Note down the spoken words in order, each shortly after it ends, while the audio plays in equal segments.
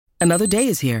Another day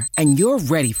is here, and you're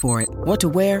ready for it. What to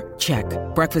wear? Check.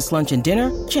 Breakfast, lunch, and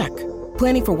dinner? Check.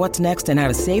 Planning for what's next and how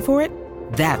to save for it?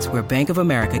 That's where Bank of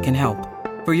America can help.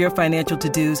 For your financial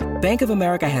to-dos, Bank of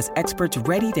America has experts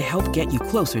ready to help get you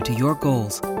closer to your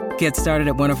goals. Get started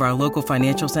at one of our local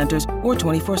financial centers or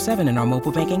 24/7 in our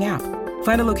mobile banking app.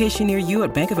 Find a location near you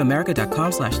at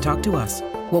bankofamerica.com/talktous.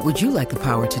 What would you like the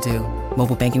power to do?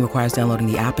 Mobile banking requires downloading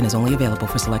the app and is only available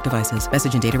for select devices.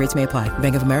 Message and data rates may apply.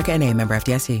 Bank of America N.A., member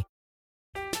FDIC.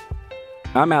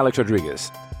 I'm Alex Rodriguez.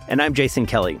 And I'm Jason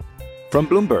Kelly. From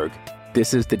Bloomberg,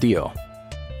 this is The Deal.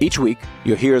 Each week,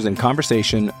 you'll hear us in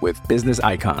conversation with business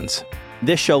icons.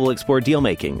 This show will explore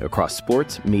deal-making across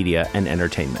sports, media, and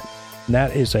entertainment.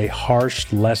 That is a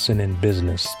harsh lesson in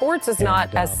business. Sports is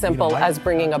not as simple as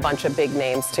bringing a bunch of big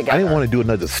names together. I didn't want to do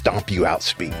another stomp you out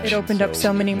speech. It opened up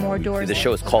so many more doors. The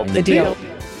show is called The Deal.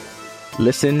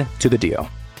 Listen to The Deal.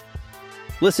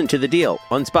 Listen to The Deal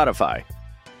on Spotify.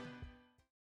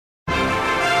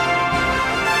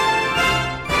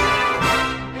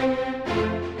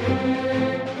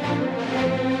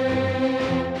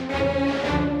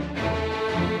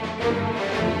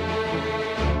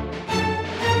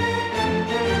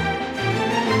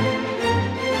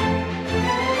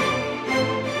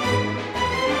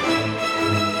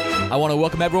 I want to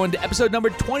welcome everyone to episode number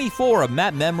 24 of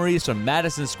Matt Memories from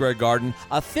Madison Square Garden,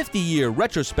 a 50-year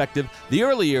retrospective, the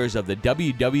early years of the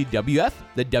WWF,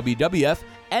 the WWF,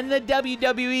 and the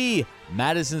WWE.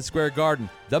 Madison Square Garden,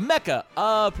 the mecca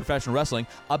of professional wrestling,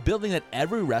 a building that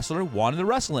every wrestler wanted to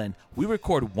wrestle in. We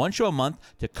record one show a month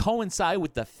to coincide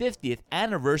with the 50th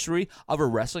anniversary of a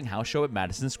wrestling house show at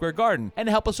Madison Square Garden. And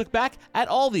to help us look back at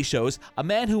all these shows, a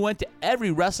man who went to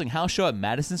every wrestling house show at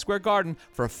Madison Square Garden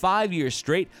for 5 years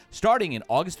straight, starting in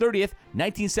August 30th,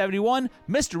 1971,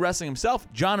 Mr. Wrestling himself,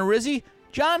 John Arizzi.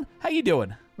 John, how you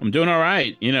doing? I'm doing all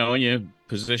right. You know, when you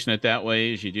position it that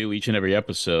way as you do each and every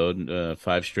episode,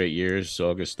 5 straight years,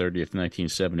 August 30th,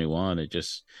 1971,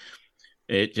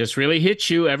 it just really hits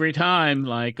you every time,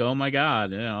 like, oh my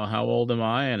God, you know, how old am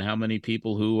I, and how many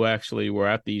people who actually were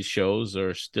at these shows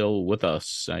are still with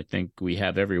us. I think we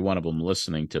have every one of them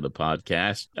listening to the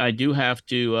podcast. I do have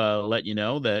to let you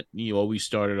know that you always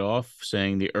started off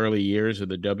saying the early years of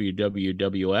the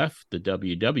WWF, the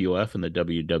WWF, and the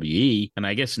WWE, and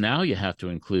I guess now you have to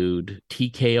include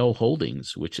TKO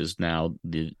Holdings, which is now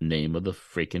the name of the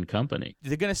freaking company.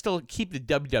 They're going to still keep the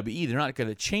WWE. They're not going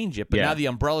to change it, but now the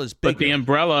umbrella is bigger.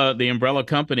 But the umbrella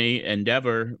company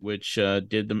Endeavor, which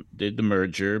did the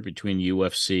merger between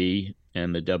UFC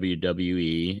and the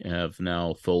WWE, have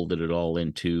now folded it all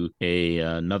into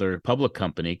another public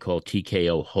company called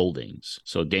TKO Holdings.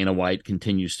 So Dana White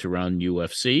continues to run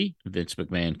UFC, Vince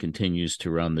McMahon continues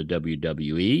to run the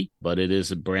WWE, but it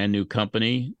is a brand new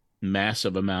company.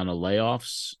 Massive amount of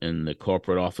layoffs in the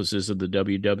corporate offices of the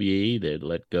WWE. They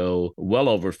let go well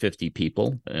over 50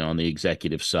 people on the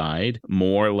executive side.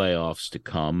 More layoffs to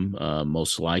come,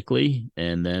 most likely.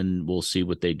 And then we'll see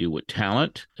what they do with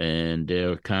talent. And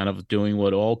they're kind of doing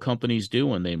what all companies do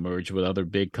when they merge with other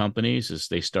big companies, is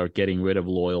they start getting rid of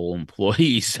loyal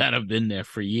employees that have been there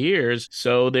for years.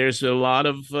 So there's a lot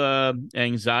of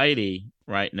anxiety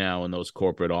right now in those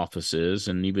corporate offices.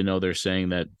 And even though they're saying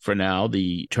that for now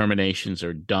the terminations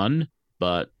are done,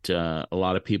 but a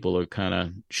lot of people are kind of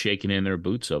shaking in their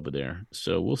boots over there.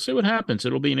 So we'll see what happens.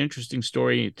 It'll be an interesting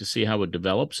story to see how it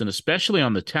develops, and especially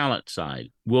on the talent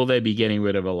side. Will they be getting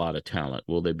rid of a lot of talent?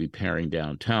 Will they be paring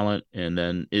down talent? And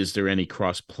then is there any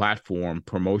cross-platform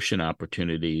promotion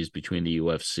opportunities between the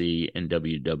UFC and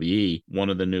WWE?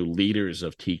 One of the new leaders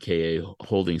of TKO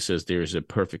Holdings says there's a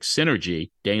perfect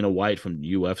synergy. Dana White from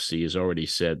UFC has already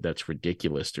said that's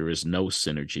ridiculous. There is no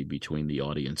synergy between the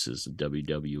audiences of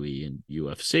WWE and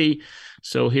UFC.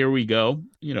 So here we go.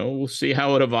 You know, we'll see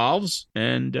how it evolves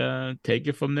and take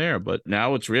it from there. But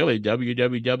now it's really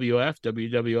WWF,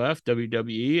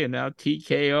 WWE, and now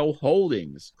TKO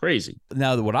Holdings. Crazy.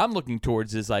 Now, what I'm looking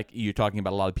towards is, like, you're talking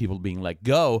about a lot of people being let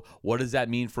go. What does that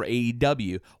mean for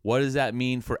AEW? What does that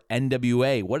mean for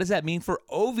NWA? What does that mean for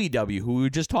OVW, who we were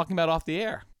just talking about off the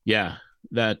air? Yeah.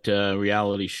 That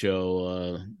reality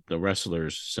show, The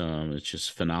Wrestlers, it's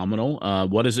just phenomenal.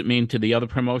 What does it mean to the other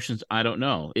promotions? I don't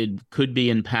know. It could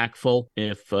be impactful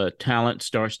if talent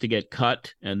starts to get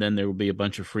cut, and then there will be a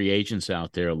bunch of free agents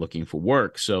out there looking for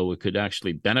work. So it could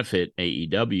actually benefit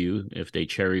AEW if they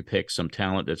cherry pick some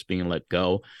talent that's being let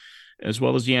go. as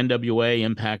well as the NWA,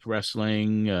 Impact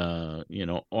Wrestling,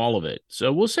 all of it.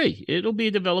 So we'll see. It'll be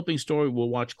a developing story we'll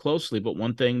watch closely. But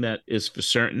one thing that is for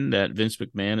certain, that Vince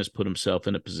McMahon has put himself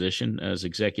in a position as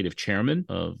executive chairman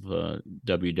of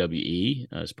WWE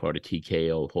as part of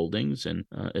TKO Holdings. And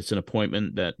it's an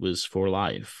appointment that was for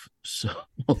life. So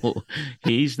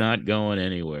he's not going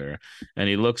anywhere. And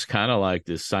he looks kind of like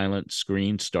this silent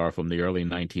screen star from the early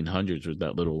 1900s with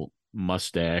that little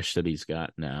mustache that he's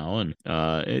got now. And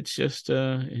it's just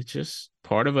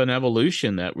part of an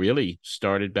evolution that really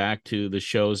started back to the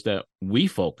shows that we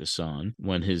focus on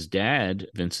when his dad,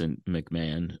 Vincent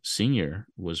McMahon Sr.,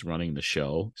 was running the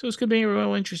show. So it's going to be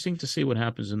real interesting to see what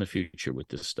happens in the future with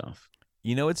this stuff.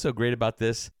 You know what's so great about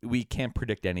this? We can't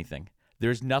predict anything.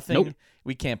 There's nothing. Nope.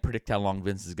 We can't predict how long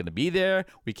Vince is going to be there.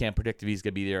 We can't predict if he's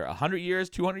going to be there 100 years,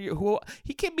 200 years.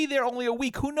 He can be there only a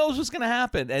week. Who knows what's going to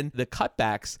happen? And the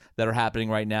cutbacks that are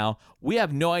happening right now, we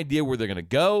have no idea where they're going to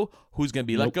go, who's going to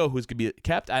be let go, who's going to be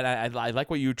kept. I like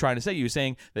what you were trying to say. You were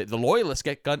saying that the loyalists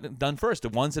get done first. The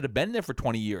ones that have been there for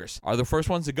 20 years are the first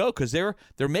ones to go because they're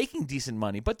making decent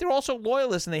money, but they're also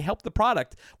loyalists and they help the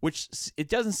product, which it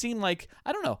doesn't seem like,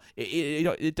 I don't know.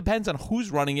 It depends on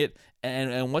who's running it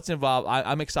and what's involved.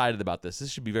 I'm excited about this. This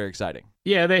should be very exciting.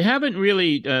 Yeah, they haven't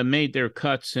really made their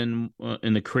cuts in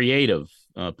the creative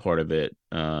part of it,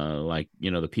 like,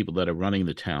 the people that are running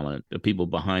the talent, the people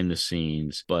behind the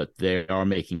scenes, but they are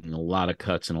making a lot of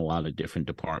cuts in a lot of different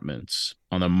departments,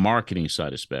 on the marketing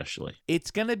side especially.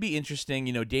 It's going to be interesting.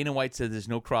 Dana White said there's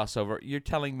no crossover. You're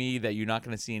telling me that you're not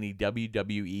going to see any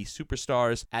WWE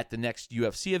superstars at the next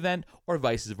UFC event or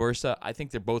vice versa. I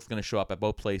think they're both going to show up at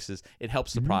both places. It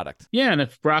helps the product. Yeah, and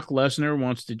if Brock Lesnar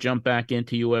wants to jump back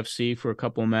into UFC for a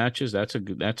couple of matches, that's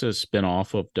a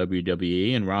spin-off of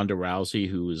WWE. And Ronda Rousey,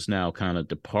 who is now kind of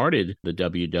departed the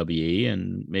WWE,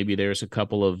 and maybe there's a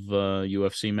couple of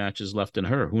UFC matches left in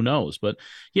her. Who knows? But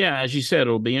yeah, as you said,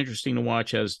 it'll be interesting to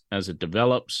watch as it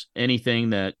develops. Anything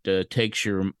that takes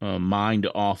your mind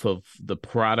off of the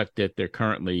product that they're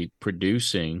currently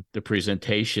producing, the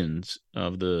presentations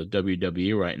of the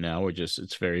WWE right now are just,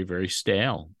 it's very, very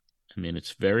stale. I mean,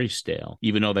 it's very stale.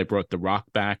 Even though they brought The Rock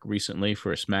back recently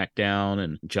for a SmackDown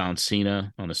and John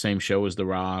Cena on the same show as The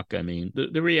Rock. I mean,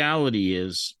 the reality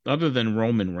is, other than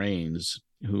Roman Reigns,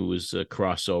 who was a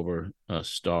crossover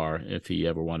star if he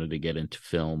ever wanted to get into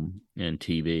film and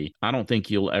TV, I don't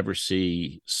think you'll ever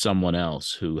see someone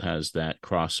else who has that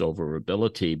crossover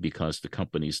ability, because the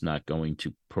company's not going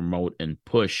to promote and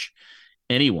push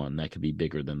anyone that could be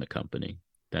bigger than the company.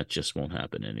 That just won't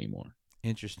happen anymore.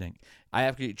 Interesting. I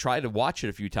have to try to watch it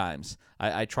a few times.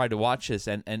 I tried to watch this,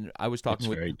 and I was talking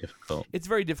with... It's very difficult. It's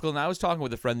very difficult, and I was talking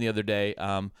with a friend the other day.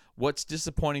 What's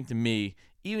disappointing to me,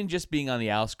 even just being on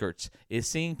the outskirts, is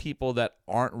seeing people that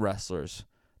aren't wrestlers,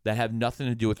 that have nothing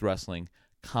to do with wrestling,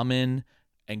 come in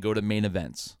and go to main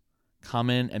events,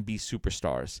 come in and be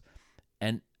superstars.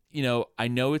 And I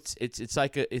know it's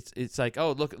like,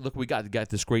 oh, look, we got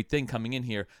this great thing coming in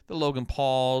here. The Logan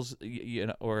Pauls,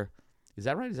 or is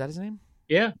that right? Is that his name?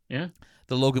 Yeah.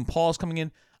 The Logan Paul's coming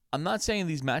in. I'm not saying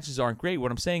these matches aren't great.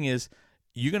 What I'm saying is,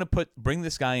 you're going to bring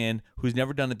this guy in who's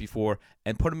never done it before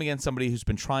and put him against somebody who's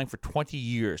been trying for 20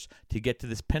 years to get to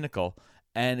this pinnacle.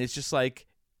 And it's just like,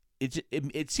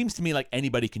 it seems to me like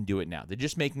anybody can do it now. They're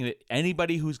just making it,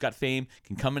 anybody who's got fame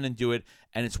can come in and do it.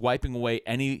 And it's wiping away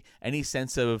any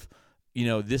sense of,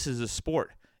 this is a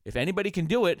sport. If anybody can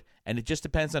do it, and it just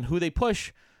depends on who they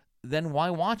push, then why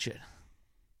watch it?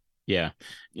 Yeah,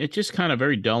 it's just kind of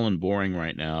very dull and boring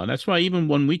right now. And that's why even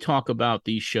when we talk about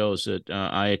these shows that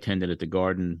I attended at the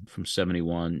Garden from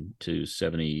 71 to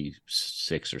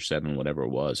 76 or 7, whatever it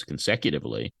was,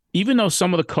 consecutively, even though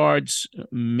some of the cards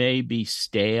may be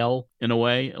stale in a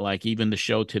way, like even the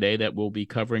show today that we'll be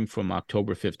covering from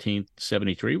October 15th,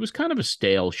 73, was kind of a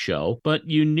stale show, but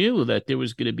you knew that there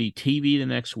was going to be TV the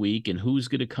next week and who's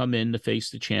going to come in to face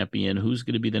the champion, who's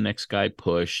going to be the next guy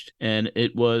pushed. And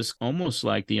it was almost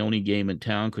like the only game in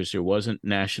town, because there wasn't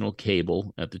national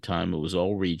cable at the time. It was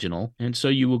all regional. And so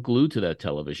you were glued to that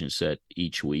television set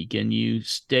each week, and you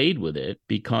stayed with it,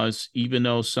 because even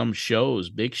though some shows,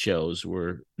 big shows,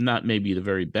 were not maybe the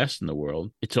very best in the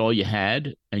world, it's all you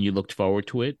had, and you looked forward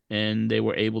to it. And they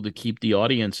were able to keep the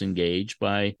audience engaged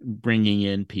by bringing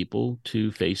in people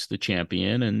to face the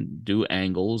champion and do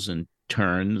angles and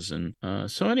turns. And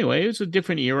so anyway, it was a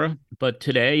different era. But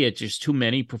today, it's just too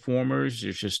many performers.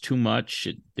 There's just too much.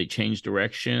 They change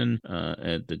direction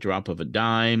at the drop of a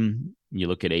dime. You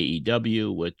look at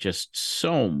AEW with just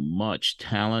so much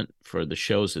talent for the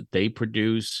shows that they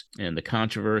produce, and the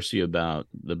controversy about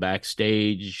the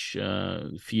backstage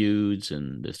feuds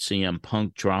and the CM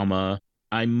Punk drama.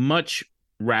 I much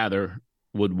rather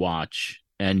would watch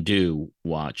and do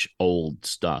watch old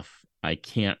stuff. I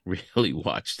can't really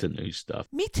watch the new stuff.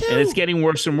 Me too. And it's getting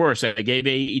worse and worse. I gave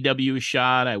AEW a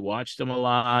shot. I watched them a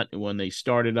lot when they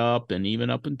started up and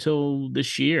even up until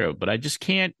this year. But I just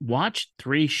can't watch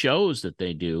 3 shows that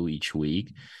they do each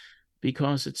week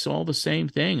because it's all the same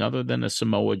thing other than a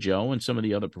Samoa Joe and some of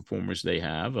the other performers they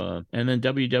have. And then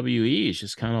WWE is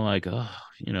just kind of like,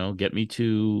 get me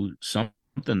to something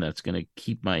that's going to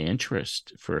keep my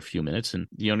interest for a few minutes. And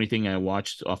the only thing I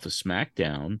watched off of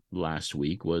SmackDown last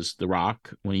week was The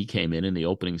Rock when he came in the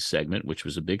opening segment, which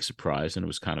was a big surprise, and it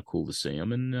was kind of cool to see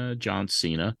him, and John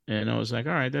Cena. And I was like,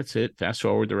 all right, that's it. Fast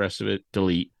forward the rest of it,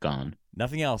 delete, gone.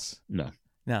 Nothing else. No.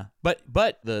 No, but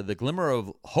the glimmer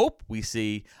of hope we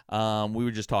see, we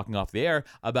were just talking off the air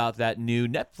about that new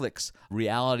Netflix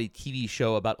reality TV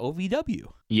show about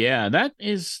OVW. Yeah, that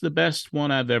is the best one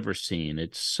I've ever seen.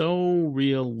 It's so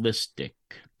realistic,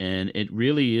 and it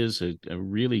really is a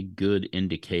really good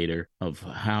indicator of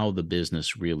how the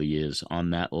business really is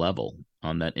on that level,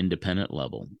 on that independent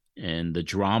level. And the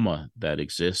drama that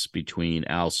exists between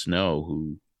Al Snow,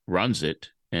 who runs it,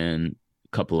 and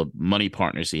couple of money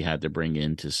partners he had to bring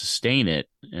in to sustain it,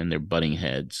 and they're butting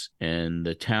heads, and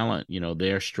the talent,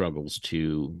 their struggles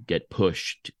to get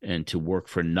pushed and to work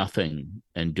for nothing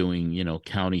and doing,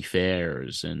 county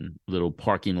fairs and little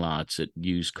parking lots at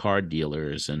used car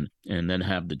dealers, and then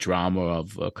have the drama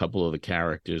of a couple of the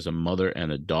characters, a mother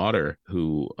and a daughter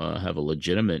who have a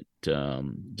legitimate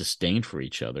disdain for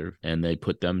each other, and they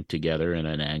put them together in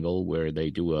an angle where they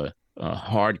do a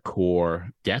hardcore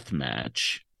death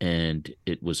match. And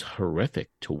it was horrific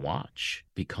to watch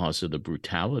because of the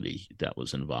brutality that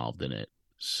was involved in it.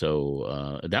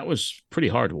 So that was pretty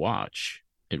hard to watch.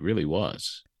 It really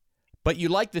was. But you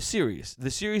like the series. The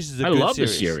series is a good series. I love the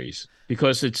series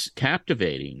because it's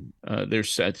captivating.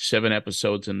 There's 7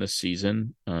 episodes in this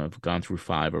season. I've gone through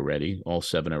 5 already. All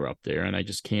 7 are up there, and I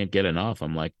just can't get enough.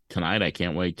 I'm like, tonight I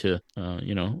can't wait to,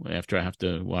 after I have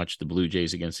to watch the Blue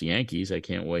Jays against the Yankees, I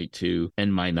can't wait to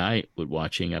end my night with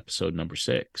watching episode number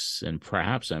 6. And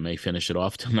perhaps I may finish it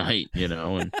off tonight,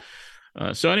 and...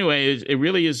 So anyway, it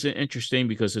really is interesting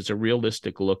because it's a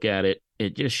realistic look at it.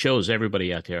 It just shows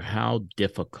everybody out there how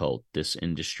difficult this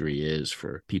industry is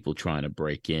for people trying to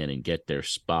break in and get their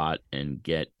spot and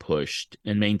get pushed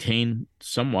and maintain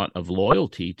somewhat of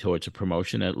loyalty towards a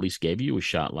promotion that at least gave you a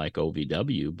shot like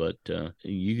OVW. But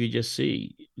you could just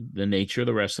see the nature of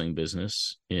the wrestling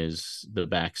business is the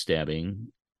backstabbing,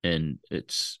 and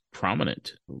it's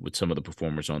prominent with some of the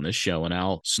performers on this show. And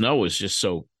Al Snow is just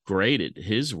so great at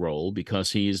his role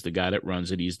because he is the guy that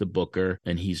runs it. He's the booker,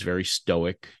 and he's very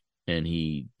stoic, and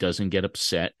he doesn't get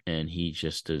upset. And he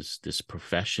just is this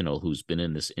professional who's been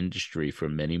in this industry for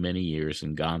many, many years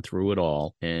and gone through it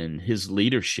all. And his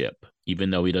leadership,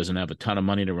 even though he doesn't have a ton of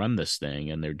money to run this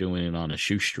thing, and they're doing it on a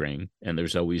shoestring, and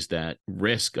there's always that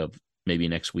risk of maybe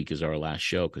next week is our last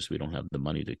show because we don't have the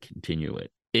money to continue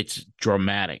it. It's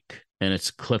dramatic, and it's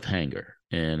cliffhanger.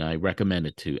 And I recommend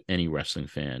it to any wrestling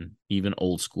fan, even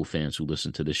old school fans who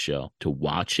listen to this show, to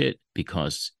watch it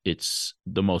because it's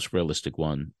the most realistic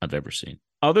one I've ever seen.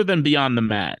 Other than Beyond the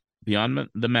Mat. Beyond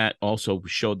the Mat also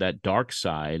showed that dark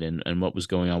side and what was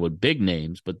going on with big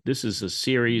names, but this is a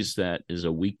series that is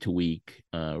a week-to-week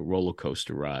roller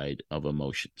coaster ride of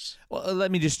emotions. Well, let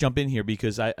me just jump in here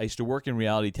because I used to work in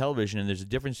reality television, and there's a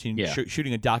difference between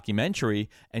shooting a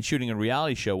documentary and shooting a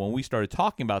reality show. When we started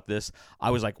talking about this, I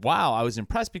was like, wow, I was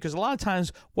impressed because a lot of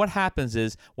times what happens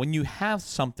is when you have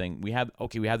something, we have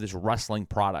this wrestling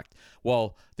product.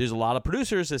 Well, there's a lot of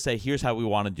producers that say, here's how we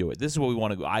want to do it. This is what we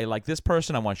want to go. I like this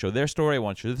person. I want to show their story. I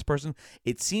want to show this person.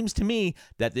 It seems to me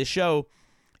that this show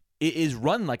is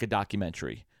run like a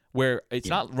documentary, where it's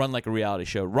not run like a reality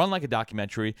show. Run like a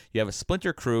documentary. You have a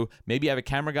splinter crew. Maybe you have a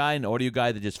camera guy and an audio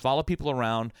guy that just follow people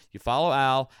around. You follow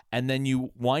Al, and then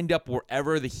you wind up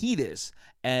wherever the heat is.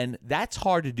 And that's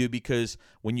hard to do because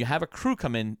when you have a crew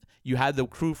come in, you have the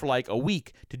crew for like a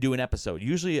week to do an episode.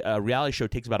 Usually a reality show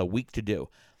takes about a week to do.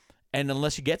 And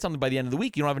unless you get something by the end of the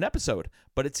week, you don't have an episode.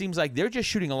 But it seems like they're just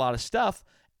shooting a lot of stuff,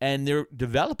 and they're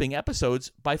developing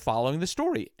episodes by following the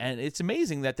story. And it's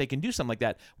amazing that they can do something like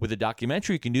that. With a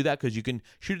documentary, you can do that because you can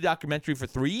shoot a documentary for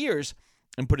 3 years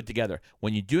and put it together.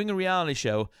 When you're doing a reality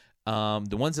show,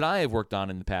 the ones that I have worked on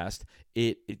in the past,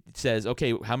 it says,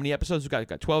 okay, how many episodes? We've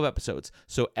got 12 episodes.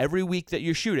 So every week that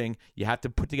you're shooting, you have to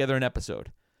put together an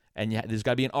episode. And there's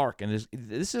got to be an arc. And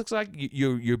this looks like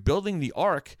you're building the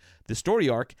arc, the story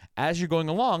arc, as you're going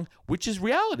along, which is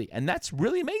reality. And that's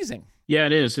really amazing. Yeah,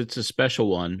 it is. It's a special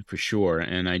one for sure.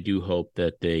 And I do hope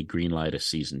that they greenlight a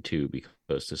season 2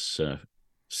 because this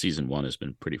season 1 has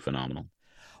been pretty phenomenal.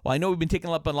 Well, I know we've been taking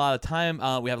up a lot of time.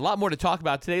 We have a lot more to talk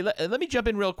about today. Let me jump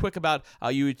in real quick about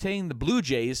you retaining the Blue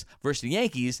Jays versus the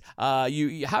Yankees. How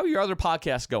are your other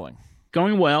podcasts going?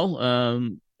 Going well.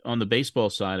 On the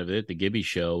baseball side of it, the Gibby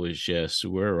Show is just,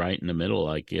 we're right in the middle,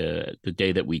 like the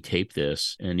day that we tape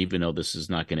this. And even though this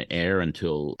is not going to air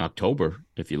until October,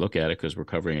 if you look at it, because we're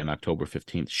covering an October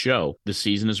 15th show, the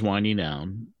season is winding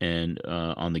down. And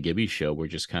on the Gibby Show, we're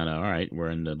just kind of, all right, we're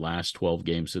in the last 12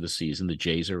 games of the season. The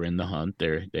Jays are in the hunt.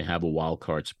 They have a wild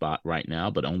card spot right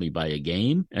now, but only by a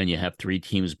game. And you have 3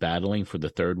 teams battling for the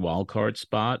third wild card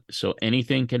spot. So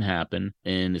anything can happen.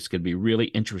 And it's going to be really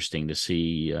interesting to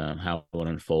see how it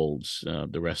unfolds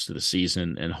the rest of the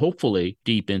season, and hopefully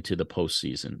deep into the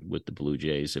postseason with the Blue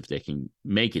Jays. If they can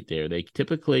make it there, they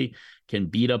typically can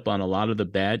beat up on a lot of the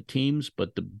bad teams,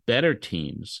 but the better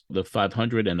teams, the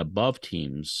 500 and above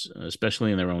teams,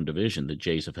 especially in their own division, the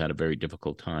Jays have had a very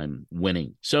difficult time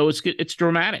winning. So it's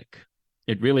dramatic.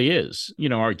 It really is.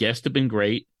 Our guests have been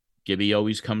great. Gibby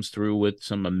always comes through with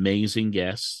some amazing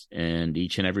guests, and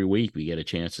each and every week we get a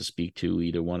chance to speak to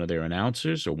either one of their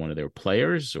announcers or one of their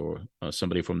players or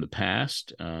somebody from the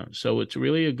past. So it's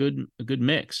really a good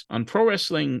mix. On Pro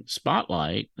Wrestling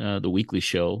Spotlight, the weekly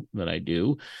show that I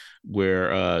do,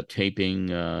 we're taping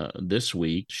this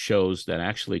week shows that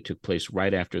actually took place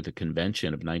right after the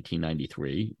convention of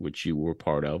 1993, which you were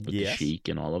part of with the Sheik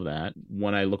and all of that.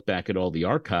 When I look back at all the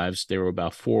archives, there were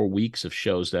about 4 weeks of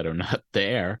shows that are not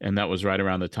there, and that was right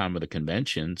around the time of the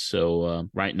convention. So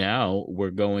right now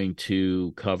we're going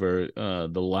to cover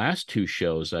the last 2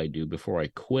 shows I do before I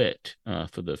quit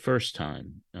for the first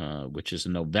time, which is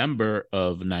in November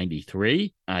of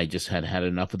 93. I just had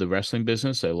enough of the wrestling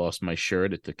business. I lost my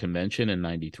shirt at the convention in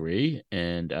 93,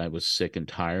 and I was sick and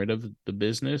tired of the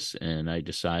business, and I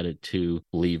decided to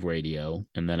leave radio.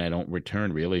 And then I don't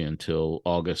return really until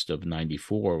August of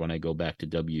 94 when I go back to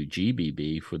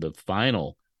WGBB for the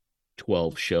final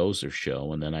 12 shows or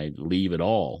so, and then I leave it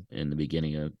all in the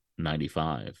beginning of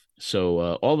 95.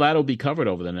 So all that will be covered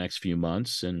over the next few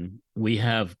months, and we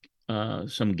have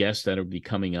some guests that will be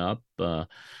coming up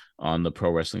on the Pro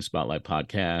Wrestling Spotlight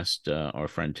podcast. Our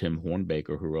friend Tim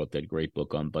Hornbaker, who wrote that great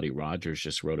book on Buddy Rogers,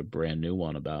 just wrote a brand new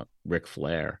one about Ric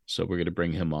Flair. So we're going to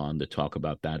bring him on to talk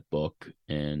about that book,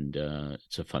 and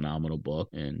it's a phenomenal book,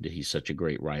 and he's such a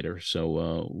great writer.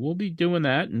 So we'll be doing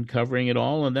that and covering it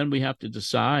all, and then we have to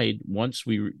decide, once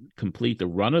we complete the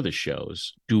run of the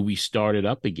shows, do we start it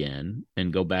up again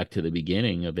and go back to the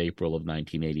beginning of April of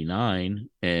 1989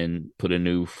 and put a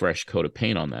new fresh coat of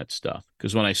paint on that stuff?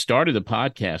 Because when I started the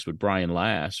podcast with Brian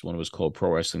Lass, when it was called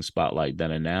Pro Wrestling Spotlight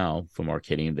Then and Now, from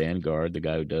Arcadian Vanguard, the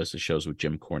guy who does the shows with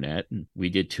Jim Cornette, and we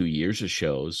did 2 years of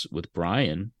shows with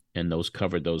Brian, and those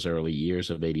covered those early years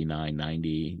of 89,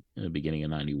 90, the beginning of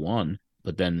 91.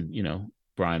 But then,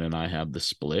 Brian and I have the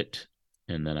split,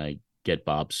 and then I get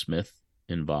Bob Smith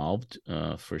involved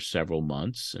for several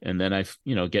months. And then I,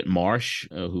 get Marsh,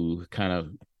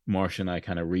 Marsh and I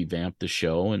kind of revamped the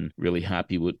show, and really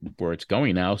happy with where it's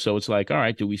going now. So it's like, all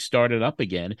right, do we start it up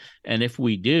again? And if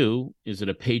we do, is it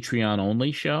a Patreon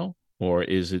only show, or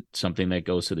is it something that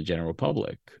goes to the general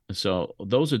public? So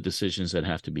those are decisions that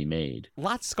have to be made.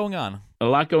 Lots going on. A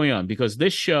lot going on, because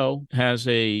this show has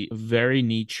a very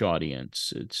niche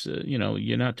audience. It's,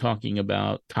 you're not talking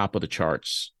about top of the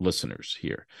charts listeners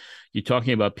here. You're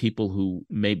talking about people who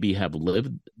maybe have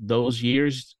lived those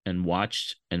years and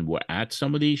watched and were at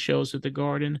some of these shows at the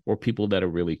Garden, or people that are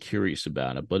really curious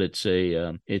about it. But it's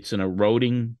an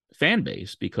eroding fan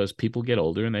base, because people get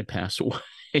older and they pass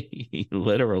away,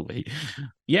 literally.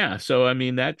 Yeah. So, I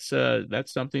mean, that's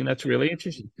something that's really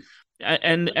interesting.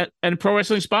 And Pro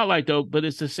Wrestling Spotlight, though, but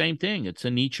it's the same thing. It's a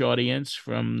niche audience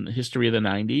from the history of the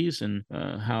 90s, and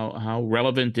how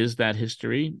relevant is that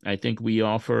history? I think we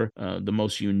offer the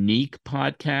most unique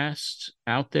podcasts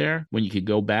out there, when you could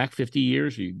go back 50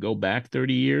 years or you go back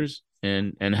 30 years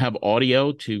and have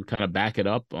audio to kind of back it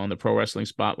up on the Pro Wrestling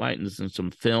Spotlight, and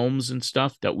some films and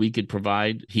stuff that we could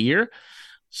provide here.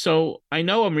 So I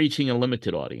know I'm reaching a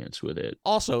limited audience with it.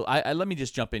 Also, I let me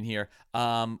just jump in here.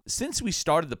 Since we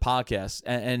started the podcast,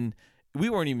 and we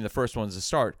weren't even the first ones to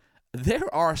start,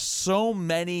 there are so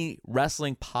many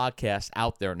wrestling podcasts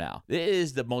out there now. It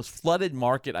is the most flooded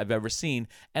market I've ever seen,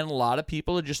 and a lot of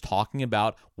people are just talking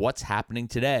about what's happening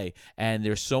today. And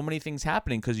there's so many things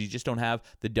happening, because you just don't have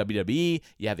the WWE,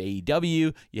 you have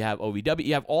AEW, you have OVW,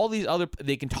 you have all these other,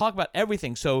 they can talk about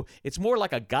everything. So it's more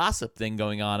like a gossip thing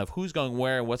going on of who's going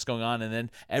where and what's going on, and then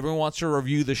everyone wants to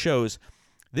review the shows.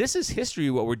 this is history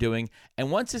what we're doing.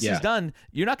 And once this is done,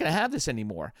 you're not going to have this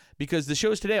anymore because the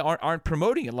shows today aren't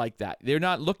promoting it like that. They're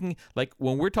not looking like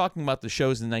when we're talking about the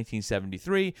shows in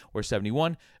 1973 or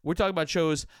 71, we're talking about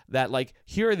shows that like,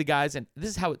 here are the guys, and this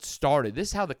is how it started. This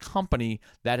is how the company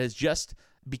that has just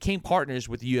became partners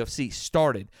with the UFC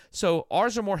started. So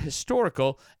ours are more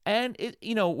historical, and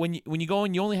when you go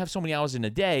and you only have so many hours in a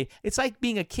day, it's like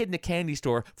being a kid in a candy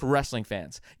store for wrestling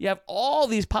fans. You have all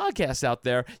these podcasts out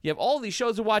there, you have all these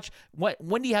shows to watch.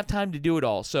 When do you have time to do it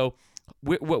all? So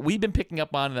what we've been picking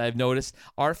up on, and I've noticed,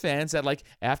 are fans that like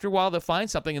after a while they'll find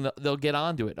something and they'll get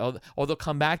onto it, or they'll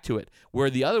come back to it. Where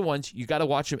the other ones, you got to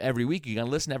watch them every week. You got to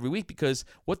listen every week because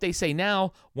what they say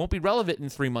now won't be relevant in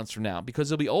 3 months from now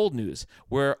because it'll be old news.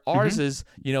 Where ours is,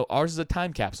 ours is a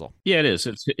time capsule. Yeah, it is.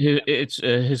 It's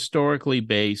historically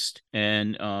based,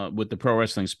 and with the Pro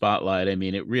Wrestling Spotlight, I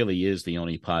mean, it really is the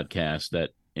only podcast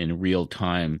that in real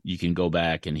time you can go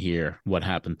back and hear what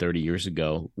happened 30 years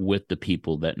ago with the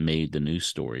people that made the news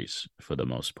stories for the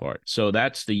most part. So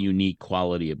that's the unique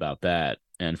quality about that.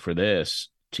 And for this,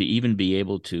 to even be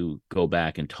able to go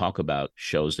back and talk about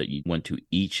shows that you went to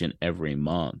each and every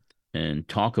month and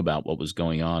talk about what was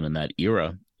going on in that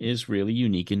era is really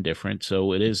unique and different.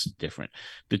 So it is different.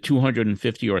 The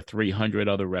 250 or 300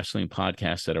 other wrestling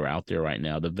podcasts that are out there right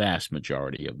now, the vast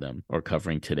majority of them are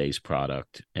covering today's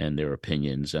product and their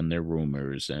opinions and their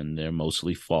rumors, and they're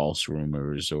mostly false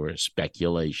rumors or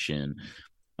speculation,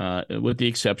 with the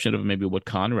exception of maybe what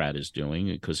Conrad is doing,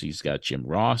 because he's got Jim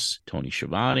Ross, Tony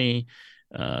Schiavone,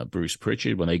 Bruce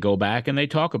Pritchard, when they go back and they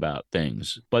talk about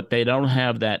things, but they don't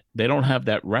have that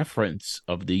reference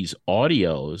of these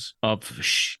audios of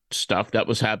stuff that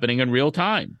was happening in real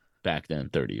time back then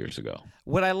 30 years ago.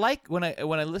 What I like when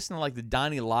I listen to like the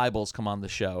Donnie Libels come on the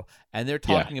show and they're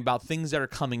talking about things that are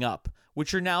coming up,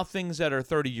 which are now things that are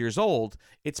 30 years old,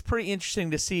 it's pretty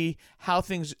interesting to see how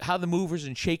the movers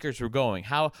and shakers were going,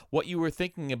 what you were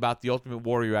thinking about the Ultimate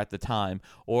Warrior at the time,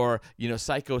 or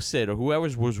Psycho Sid, or whoever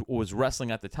was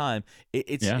wrestling at the time.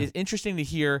 It's interesting to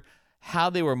hear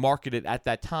how they were marketed at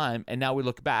that time, and now we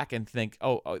look back and think,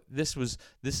 this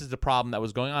is the problem that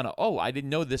was going on. Oh, I didn't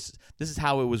know this. This is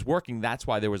how it was working. That's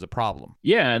why there was a problem.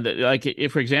 Yeah, like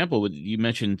if, for example, you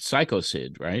mentioned Psycho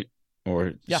Sid, right?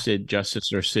 Or Sid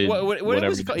Justice, or Sid. What whatever.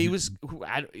 was he called? It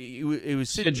was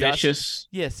Sid Vicious.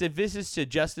 Yeah, Sid Vicious, Sid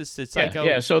Justice, Sid Psycho.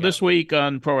 Yeah. So this week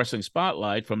on Pro Wrestling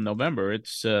Spotlight from November,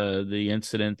 it's the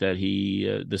incident that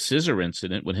the scissor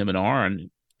incident with him and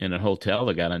Arn in a hotel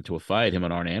that got into a fight. Him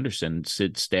and Arn Anderson.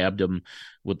 Sid stabbed him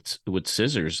with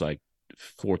scissors like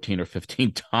 14 or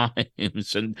 15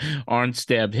 times, and Arn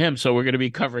stabbed him. So we're going to be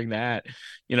covering that,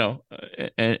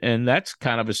 and that's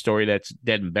kind of a story that's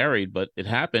dead and buried, but it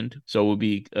happened. So we'll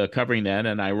be covering that.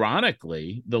 And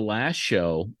ironically, the last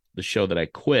show, the show that I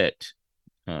quit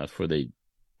for the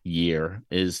year,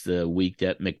 is the week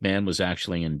that McMahon was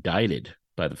actually indicted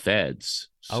by the feds.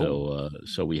 So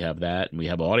we have that, and we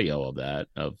have audio of that,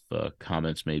 of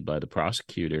comments made by the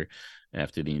prosecutor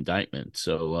after the indictment.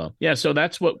 So so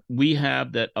that's what we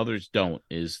have that others don't,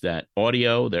 is that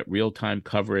audio, that real-time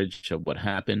coverage of what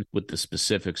happened with the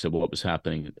specifics of what was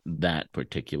happening that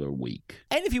particular week.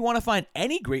 And if you want to find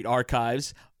any great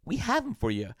archives, we have them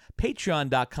for you.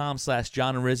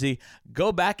 Patreon.com/John and Rizzy.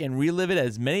 Go back and relive it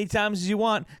as many times as you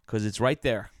want, because it's right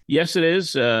there. Yes, it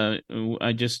is.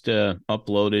 I just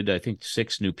uploaded, I think,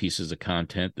 6 new pieces of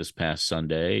content this past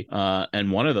Sunday, and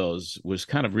one of those was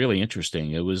kind of really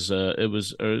interesting. It was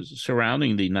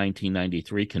surrounding the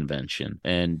 1993 convention,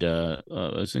 and I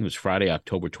think it was Friday,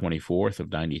 October 24th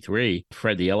of 93.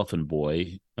 Fred the Elephant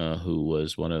Boy, who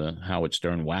was one of the Howard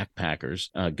Stern Whack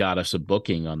Packers, got us a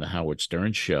booking on the Howard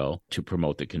Stern show to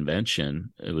promote the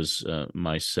convention. It was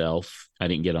myself. I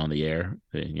didn't get on the air,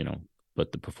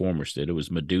 but the performers did. It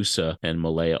was Medusa and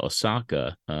Malaya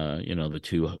Osaka, the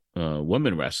two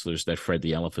women wrestlers that Fred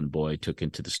the Elephant Boy took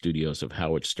into the studios of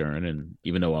Howard Stern. And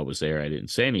even though I was there, I didn't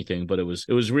say anything, but it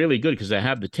was really good because I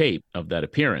have the tape of that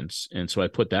appearance. And so I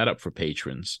put that up for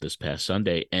patrons this past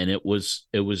Sunday. And it was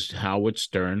Howard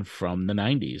Stern from the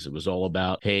 90s. It was all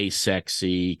about, hey,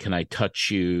 sexy, can I touch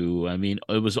you? I mean,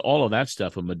 it was all of that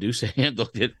stuff, and Medusa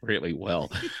handled it really well.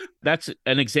 That's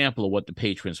an example of what the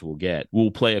patrons will get.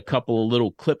 We'll play a couple of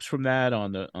little clips from that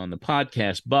on the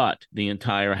podcast, but the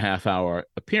entire half-hour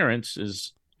appearance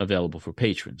is available for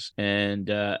patrons. And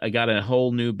I got a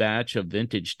whole new batch of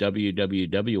vintage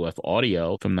WWF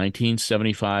audio from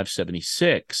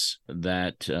 1975-76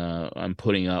 that I'm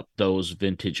putting up those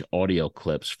vintage audio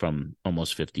clips from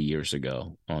almost 50 years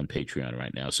ago on Patreon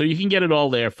right now. So you can get it all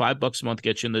there. $5 a month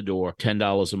gets you in the door.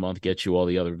 $10 a month gets you all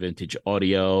the other vintage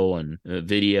audio and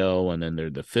video. And then there are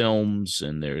the films,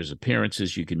 and there's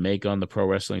appearances you can make on the Pro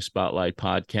Wrestling Spotlight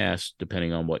podcast,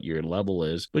 depending on what your level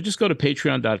is. But just go to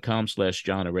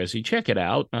patreon.com/John Arezzi. Check it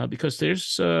out because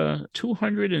there's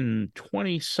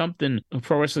 220 something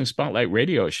Pro Wrestling Spotlight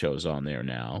radio shows on there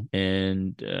now.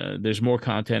 And there's more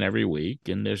content every week,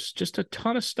 and there's just a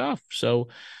ton of stuff. So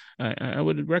I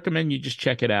would recommend you just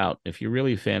check it out. If you're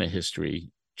really a fan of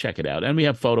history, check it out. And we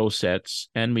have photo sets,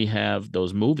 and we have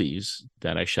those movies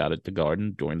that I shot at the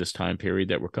Garden during this time period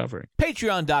that we're covering.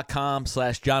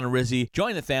 Patreon.com/John Arezzi.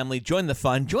 Join the family, join the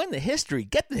fun, join the history,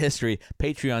 get the history.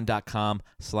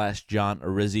 Patreon.com/John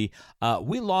Arezzi.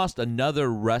 We lost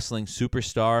another wrestling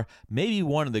superstar, maybe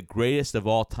one of the greatest of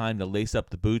all time to lace up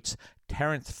the boots.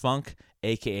 Terrence Funk,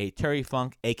 a.k.a. Terry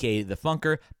Funk, a.k.a. The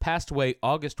Funker, passed away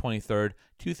August 23rd,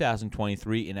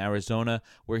 2023 in Arizona,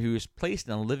 where he was placed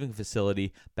in a living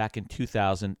facility back in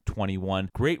 2021.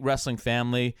 Great wrestling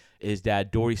family. His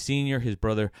dad, Dory Sr., his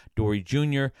brother, Dory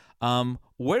Jr.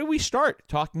 Where do we start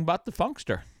talking about the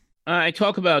Funkster? I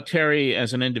talk about Terry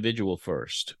as an individual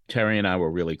first. Terry and I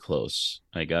were really close.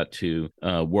 I got to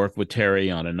work with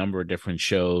Terry on a number of different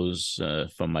shows,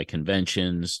 from my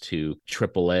conventions to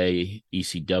AAA,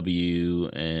 ECW,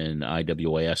 and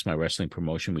IWAS, my wrestling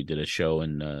promotion. We did a show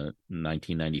in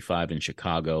 1995 in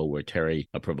Chicago where Terry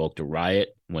provoked a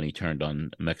riot when he turned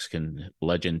on Mexican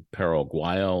legend Perro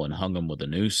Aguayo and hung him with a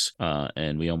noose,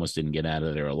 and we almost didn't get out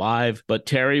of there alive. But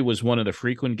Terry was one of the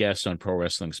frequent guests on Pro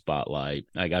Wrestling Spotlight.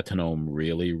 I got to know him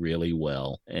really, really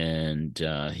well, and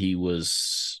he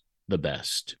was the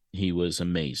best. He was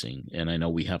amazing. And I know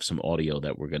we have some audio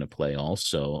that we're going to play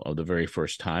also of the very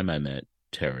first time I met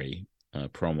Terry,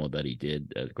 promo that he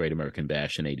did at Great American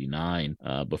Bash in 89,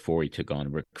 before he took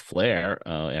on Ric Flair,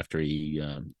 after he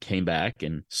came back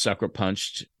and sucker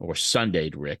punched, or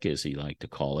Sundayed Rick, as he liked to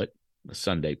call it, the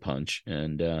Sunday punch.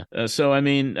 And so, I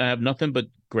mean, I have nothing but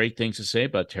great things to say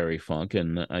about Terry Funk.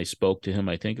 And I spoke to him,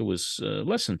 I think it was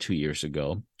less than 2 years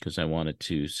ago, because I wanted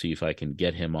to see if I can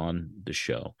get him on the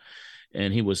show.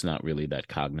 And he was not really that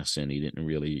cognizant. He didn't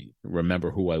really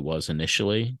remember who I was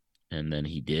initially. And then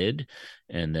he did.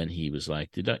 And then he was like,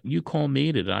 you call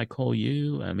me? Did I call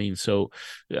you? I mean, so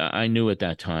I knew at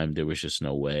that time there was just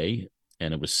no way.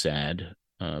 And it was sad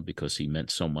because he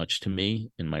meant so much to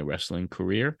me in my wrestling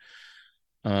career.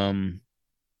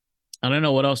 I don't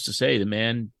know what else to say. The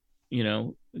man,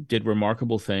 did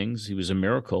remarkable things. He was a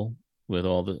miracle with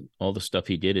all the stuff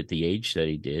he did at the age that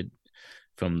he did,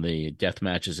 from the death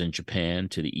matches in Japan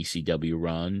to the ECW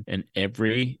run. And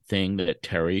everything that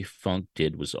Terry Funk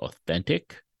did was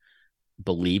authentic,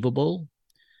 believable.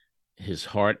 His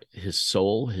heart, his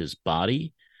soul, his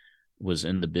body was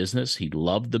in the business. He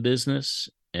loved the business.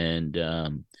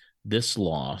 And this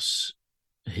loss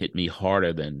hit me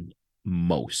harder than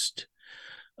most,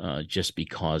 just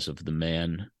because of the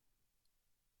man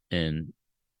and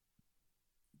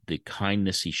the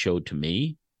kindness he showed to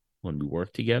me when we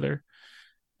worked together,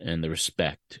 and the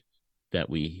respect that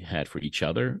we had for each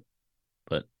other.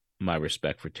 But my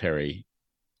respect for Terry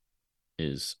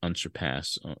is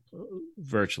unsurpassed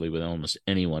virtually with almost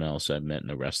anyone else I've met in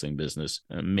the wrestling business.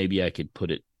 Maybe I could put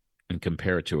it and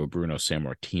compare it to a Bruno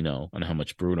Sammartino on how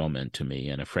much Bruno meant to me,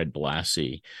 and a Fred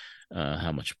Blassie,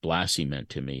 how much Blassie meant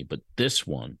to me. But this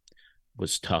one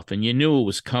was tough, and you knew it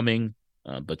was coming,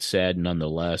 but sad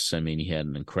nonetheless. I mean, he had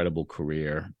an incredible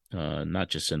career, not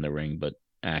just in the ring, but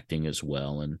acting as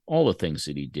well, and all the things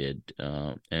that he did.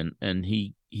 And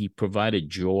he provided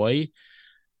joy,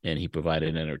 and he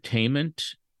provided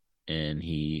entertainment, and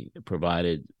he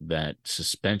provided that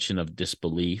suspension of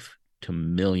disbelief to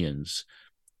millions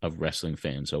of wrestling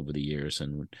fans over the years.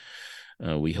 And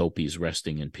we hope he's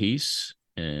resting in peace,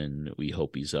 and we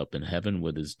hope he's up in heaven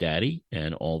with his daddy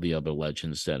and all the other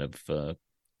legends that have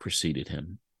preceded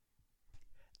him.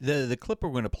 The clip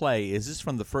we're going to play, is this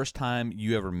from the first time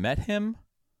you ever met him?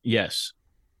 Yes.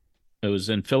 It was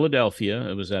in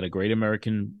Philadelphia. It was at a Great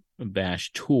American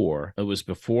Bash tour. It was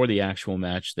before the actual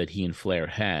match that he and Flair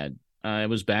had. I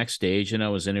was backstage, and I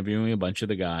was interviewing a bunch of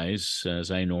the guys, as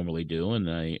I normally do, and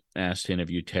I asked to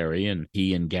interview Terry, and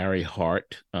he and Gary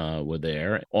Hart were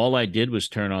there. All I did was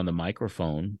turn on the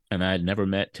microphone, and I had never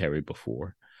met Terry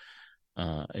before.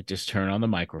 I just turned on the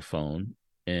microphone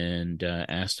and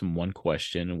asked him one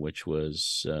question, which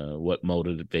was what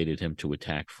motivated him to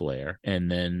attack Flair. And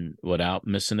then, without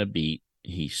missing a beat,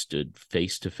 he stood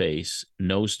face to face,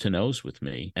 nose to nose with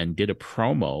me and did a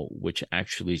promo, which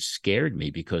actually scared me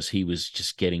because he was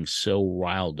just getting so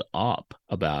riled up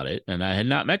about it. And I had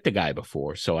not met the guy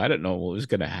before, so I didn't know what was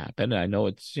going to happen. I know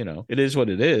it's, it is what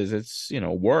it is. It's,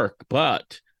 work,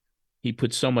 but he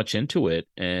put so much into it.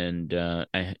 And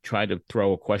I tried to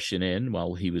throw a question in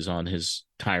while he was on his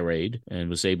tirade and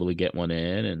was able to get one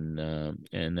in.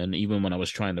 And then even when I was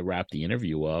trying to wrap the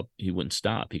interview up, he wouldn't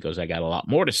stop. He goes, I got a lot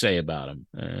more to say about him.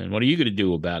 And what are you going to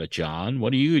do about it, John?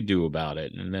 What are you going to do about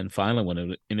it? And then finally, when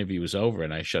the interview was over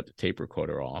and I shut the tape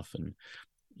recorder off, and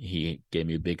he gave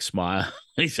me a big smile.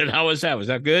 He said, how was that? Was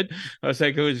that good? I was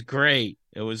like, it was great.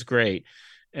 It was great.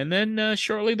 And then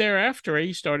shortly thereafter,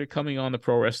 he started coming on the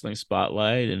Pro Wrestling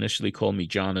Spotlight. Initially called me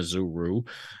John Azuru,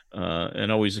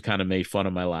 and always kind of made fun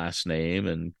of my last name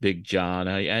and Big John.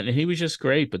 And he was just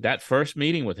great. But that first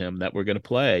meeting with him that we're going to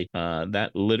play,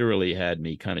 that literally had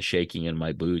me kind of shaking in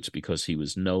my boots because he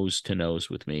was nose to nose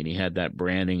with me. And he had that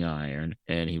branding iron,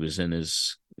 and he was in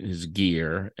his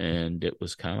gear, and it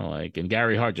was kind of like, and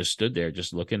Gary Hart just stood there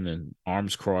just looking and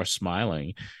arms crossed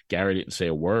smiling. Gary didn't say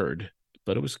a word.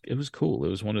 But it was cool. It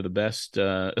was one of the best.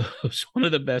 It was one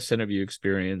of the best interview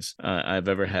experience I've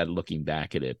ever had. Looking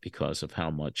back at it, because of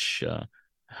how much,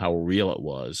 how real it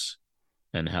was,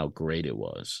 and how great it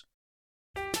was.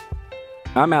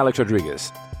 I'm Alex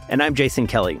Rodriguez, And I'm Jason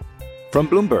Kelly. From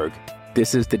Bloomberg,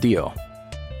 this is The Deal.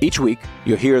 Each week,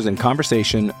 you'll hear us in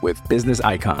conversation with business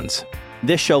icons.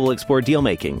 This show will explore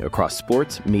deal-making across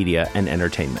sports, media, and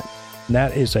entertainment.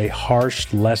 That is a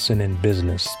harsh lesson in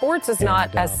business. Sports is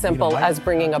not as simple as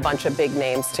bringing a bunch of big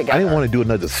names together. I didn't want to do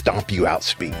another stomp you out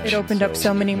speech. It opened up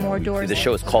so many more doors. The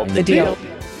show is called The Deal.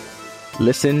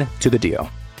 Listen to The Deal.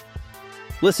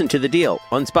 Listen to The Deal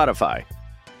on Spotify.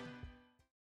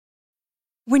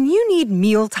 When you need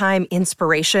mealtime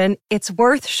inspiration, it's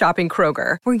worth shopping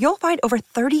Kroger, where you'll find over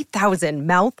 30,000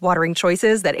 mouth-watering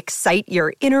choices that excite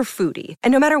your inner foodie.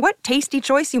 And no matter what tasty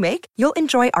choice you make, you'll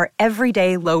enjoy our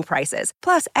everyday low prices,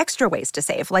 plus extra ways to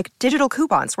save, like digital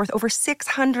coupons worth over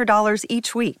 $600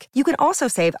 each week. You can also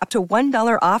save up to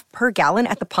 $1 off per gallon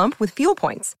at the pump with fuel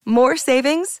points. More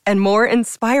savings and more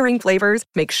inspiring flavors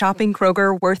make shopping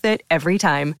Kroger worth it every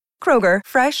time. Kroger,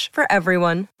 fresh for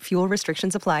everyone. Fuel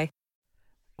restrictions apply.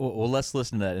 Well, let's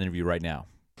listen to that interview right now.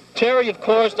 Terry, you've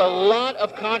caused a lot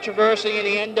of controversy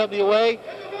in the NWA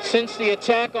since the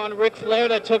attack on Ric Flair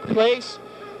that took place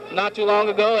not too long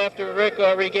ago after Ric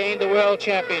regained the World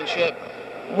Championship.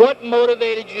 What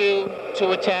motivated you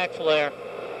to attack Flair?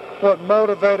 What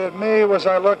motivated me was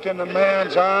I looked in the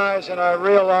man's eyes and I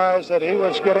realized that he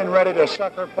was getting ready to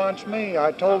sucker punch me.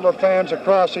 I told the fans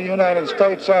across the United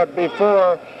States that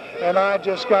before, and I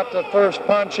just got the first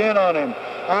punch in on him.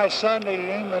 I Sundayed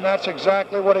him, and that's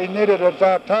exactly what he needed at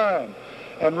that time.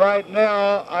 And right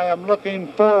now, I am looking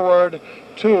forward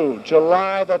to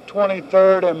July the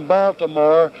 23rd in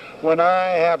Baltimore, when I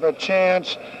have a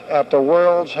chance at the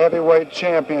World's Heavyweight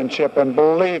Championship. And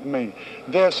believe me,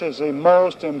 this is the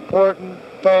most important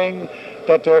thing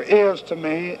that there is to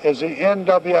me, is the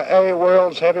NWA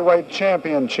World's Heavyweight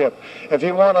Championship. If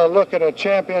you want to look at a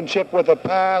championship with a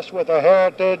past, with a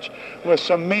heritage, with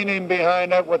some meaning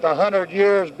behind it, with 100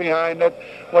 years behind it,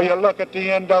 well, you look at the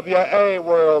NWA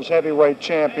World's Heavyweight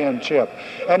Championship.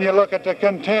 And you look at the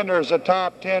contenders, the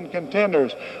top 10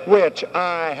 contenders, which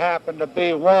I happen to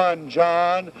be one,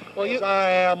 John. Well, I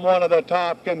am one of the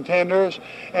top contenders,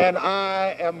 and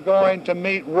I am going to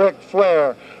meet Ric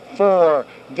Flair for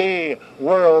the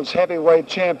World's Heavyweight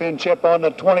Championship on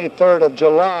the 23rd of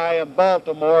July in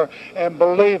Baltimore. And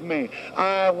believe me,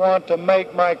 I want to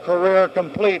make my career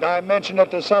complete. I mentioned it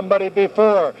to somebody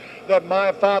before, that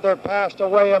my father passed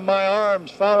away in my arms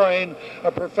following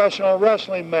a professional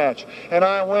wrestling match. And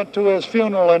I went to his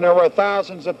funeral, and there were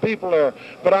thousands of people there.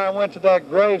 But I went to that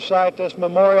gravesite, this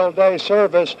Memorial Day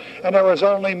service, and there was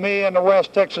only me and the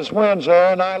West Texas Winds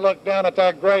there. And I looked down at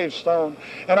that gravestone,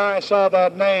 and I saw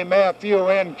that name,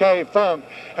 F-U-N-K, Funk.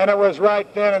 And it was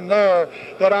right then and there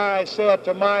that I said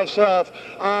to myself,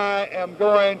 I am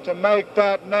going to make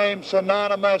that name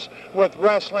synonymous with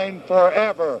wrestling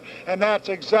forever. And that's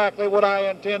exactly what I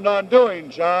intend on doing,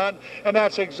 John. And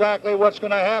that's exactly what's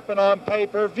going to happen on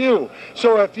pay-per-view.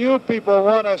 So if you people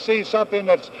want to see something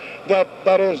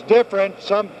that is different,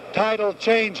 some title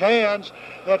change hands,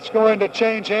 that's going to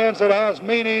change hands, that has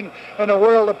meaning in the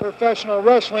world of professional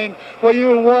wrestling, well,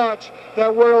 you watch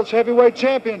that World's Heavyweight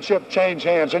Championship change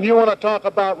hands. And you want to talk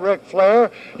about Ric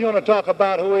Flair, you want to talk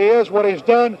about who he is, what he's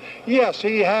done. Yes,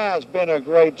 he has been a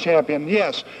great champion,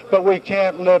 yes, but we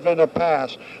can't live in the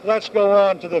past. Let's go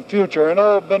on to the future. An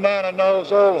old banana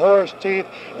nose, old horse teeth,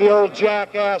 the old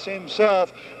jackass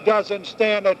himself, doesn't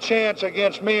stand a chance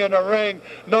against me in the ring,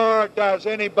 nor does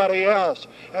anybody else.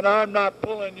 And I'm not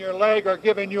pulling your leg or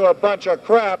giving you a bunch of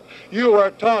crap. You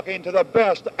are talking to the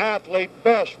best athlete,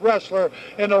 best wrestler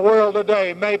in the world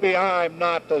today. Maybe I'm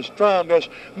not the strongest.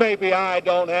 Maybe I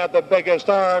don't have the biggest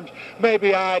arms.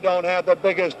 Maybe I don't have the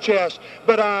biggest chest,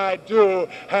 but I do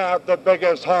have the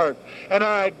biggest heart. And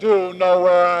I do know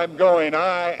where I'm going.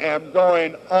 I am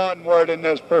going onward in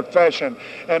this profession.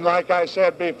 And like I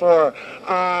said before,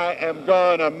 I am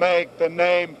going to make the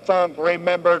name Funk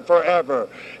remembered forever.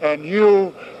 And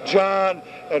you, John,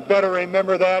 had better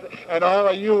remember that. And all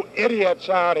of you idiots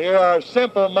out here are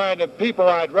simple-minded people,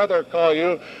 I'd rather call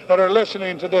you, that are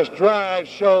listening to this drive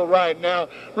show right now.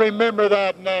 Remember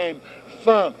that name,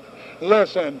 Funk.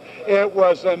 Listen, it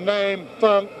was the name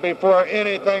Funk before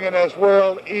anything in this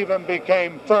world even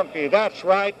became funky. That's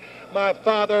right. My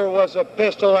father was a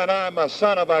pistol and I'm a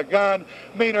son of a gun,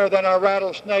 meaner than a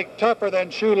rattlesnake, tougher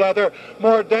than shoe leather,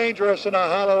 more dangerous than a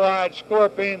hollow-eyed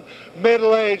scorpion,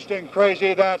 middle-aged and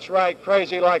crazy. That's right,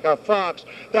 crazy like a fox.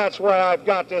 That's why I've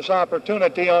got this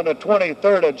opportunity on the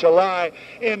 23rd of July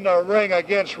in the ring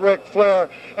against Ric Flair,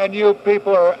 and you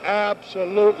people are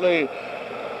absolutely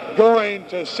going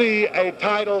to see a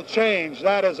title change.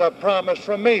 That is a promise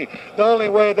from me. The only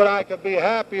way that I could be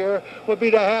happier would be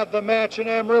to have the match in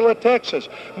Amarillo, Texas.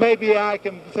 Maybe I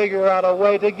can figure out a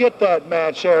way to get that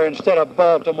match there instead of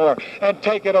Baltimore and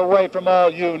take it away from all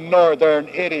you northern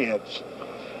idiots.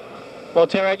 Well,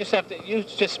 Terry, I just have to, you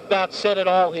just about said it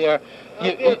all here.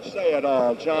 I did say it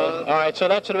all, John. All right, so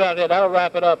that's about it. That'll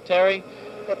wrap it up, Terry.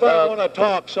 If I want to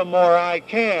talk some more, I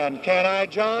can. Can I,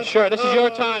 John? Sure. This is your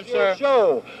time, sir.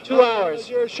 Show. 2 hours. This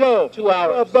is your show. 2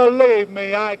 hours. Believe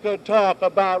me, I could talk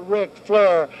about Ric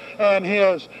Flair and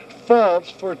his faults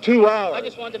for 2 hours. I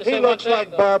just wanted to say he looks one thing,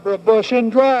 like though. Barbara Bush in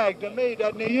drag to me,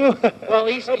 doesn't he? You. Well,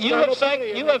 you have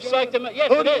psyched him. Yes,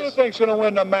 Who it do you is. think's going to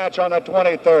win the match on the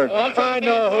 23rd? Well, I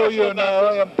know who you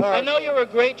know. I know you're a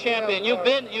great champion. You've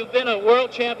been a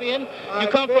world champion. You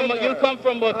come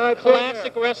from a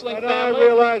classic wrestling and family. I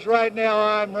realize right now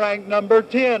I'm ranked number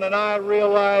 10, and I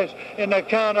realize in the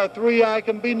count of 3 I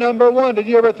can be number 1. Did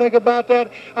you ever think about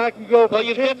that? I can go. Well,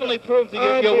 you've definitely proved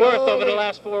your worth over the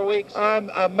last 4 weeks. I'm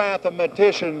a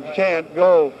mathematician. Can't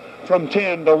go from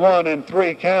 10 to 1 in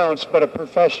 3 counts, but a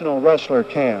professional wrestler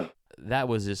can. That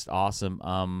was just awesome.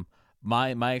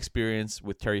 My experience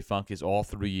with Terry Funk is all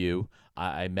through you.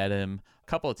 I met him a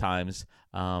couple of times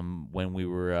when we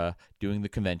were doing the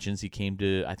conventions. He came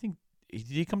to, I think, did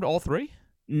he come to all 3?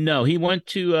 No, he went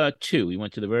to 2. He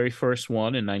went to the very first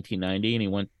one in 1990,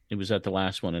 and he was at the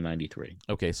last one in 93.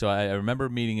 Okay, so I remember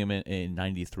meeting him in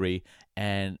 93,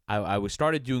 and I was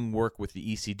started doing work with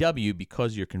the ECW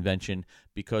because of your convention,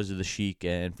 because of the Sheik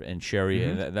and Sherry,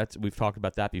 Mm-hmm. and that's we've talked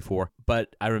about that before.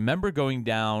 But I remember going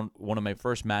down, one of my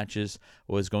first matches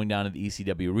was going down to the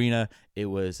ECW arena. It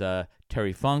was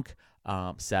Terry Funk,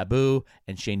 Sabu,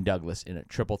 and Shane Douglas in a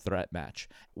triple threat match.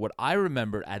 What I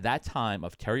remembered at that time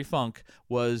of Terry Funk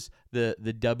was the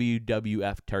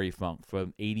WWF Terry Funk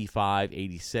from 85,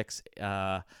 86.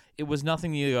 It was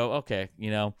nothing you go, okay,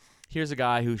 here's a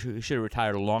guy who should have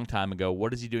retired a long time ago.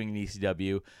 What is he doing in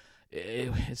ECW?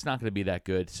 It's not going to be that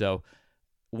good. So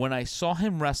when I saw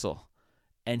him wrestle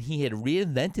and he had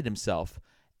reinvented himself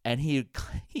and he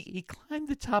climbed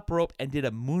the top rope and did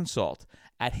a moonsault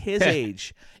at his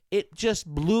age, it just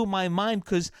blew my mind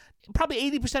because probably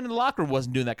 80% of the locker room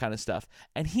wasn't doing that kind of stuff,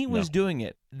 and he was doing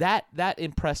it. That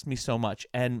impressed me so much.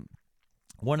 And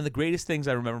one of the greatest things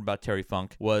I remember about Terry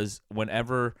Funk was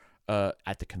whenever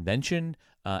at the convention,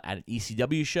 at an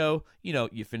ECW show,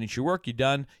 you finish your work, you're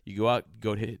done, you go out,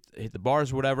 go to hit the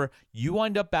bars or whatever, you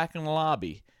wind up back in the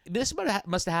lobby. This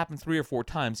must have happened 3 or 4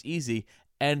 times easy.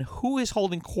 And who is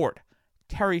holding court?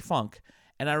 Terry Funk.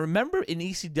 And I remember in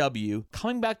ECW,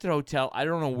 coming back to the hotel, I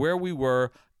don't know where we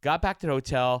were, got back to the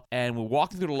hotel, and we're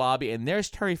walking through the lobby, and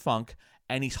there's Terry Funk,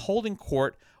 and he's holding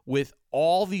court with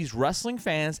all these wrestling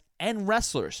fans and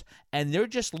wrestlers, and they're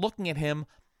just looking at him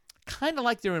kind of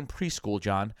like they're in preschool,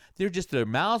 John. Their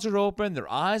mouths are open,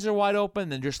 their eyes are wide open,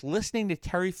 they're just listening to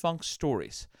Terry Funk's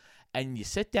stories. And you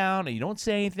sit down and you don't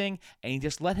say anything and you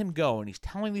just let him go. And he's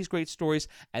telling these great stories.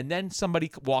 And then somebody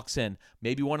walks in.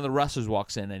 Maybe one of the wrestlers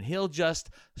walks in and he'll just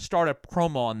start a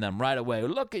promo on them right away.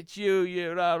 Look at you,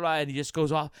 and he just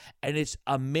goes off. And it's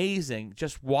amazing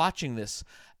just watching this.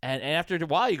 And after a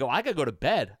while, you go, I got to go to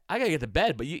bed. I got to get to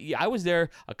bed. But I was there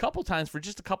a couple times for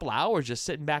just a couple hours just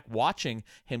sitting back watching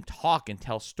him talk and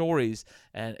tell stories.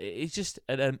 And it's just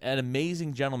an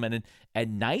amazing gentleman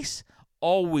and nice.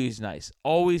 always nice.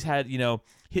 Always had,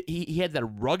 he had that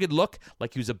rugged look,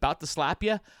 like he was about to slap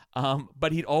you.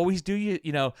 But he'd always do you,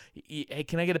 hey,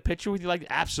 can I get a picture with you? Like,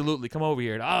 absolutely, come over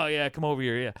here. Oh yeah, come over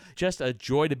here. Yeah, just a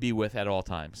joy to be with at all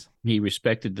times. He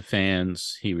respected the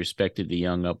fans. He respected the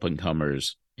young up and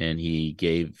comers, and he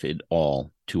gave it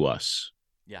all to us.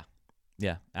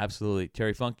 Yeah, absolutely.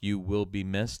 Terry Funk, you will be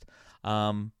missed.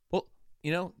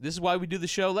 This is why we do the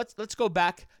show. Let's go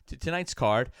back to tonight's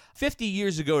card. 50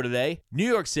 years ago today, New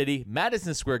York City,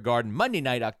 Madison Square Garden, Monday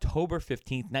night, October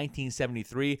 15th,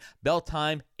 1973. Bell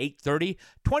time, 8:30.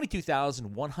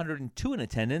 22,102 in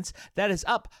attendance. That is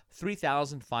up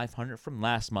 3,500 from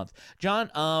last month. John,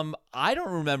 I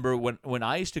don't remember when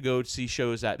I used to go see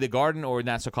shows at the Garden or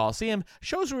Nassau Coliseum,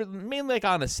 shows were mainly like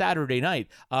on a Saturday night.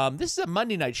 This is a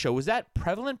Monday night show. Was that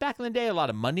prevalent back in the day, a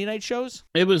lot of Monday night shows?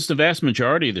 It was the vast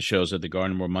majority of the shows at the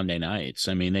Garden were Monday nights.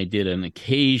 I mean, they did an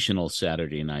occasional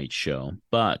Saturday night show,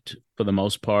 but for the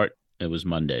most part, it was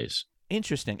Mondays.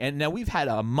 Interesting. And now we've had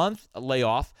a month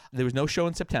layoff. There was no show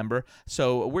in September.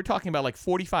 So we're talking about like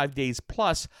 45 days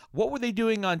plus. What were they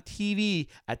doing on TV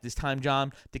at this time,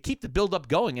 John, to keep the build-up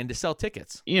going and to sell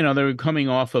tickets? They were coming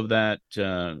off of that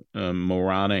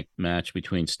moronic match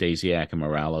between Stasiak and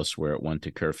Morales where it went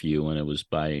to curfew, and it was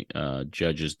by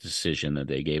judge's decision that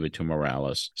they gave it to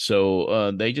Morales.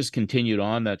 So they just continued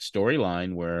on that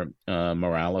storyline where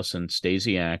Morales and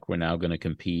Stasiak were now going to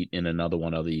compete in another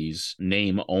one of these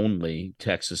name-only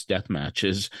Texas death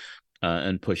matches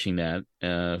and pushing that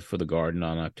for the Garden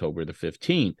on October the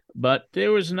 15th. But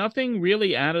there was nothing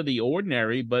really out of the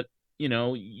ordinary, but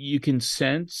you can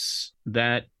sense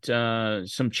that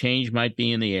some change might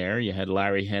be in the air. You had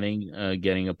Larry Hennig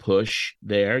getting a push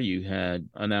there. You had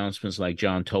announcements like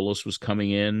John Tolos was coming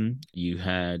in. You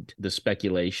had the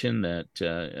speculation that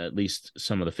at least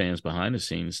some of the fans behind the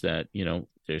scenes that,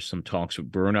 there's some talks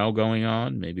with Bruno going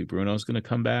on. Maybe Bruno's going to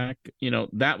come back.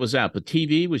 That was out. But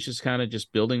TV was just kind of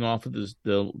just building off of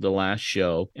the last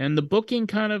show. And the booking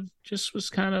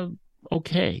was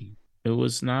okay. It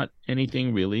was not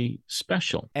anything really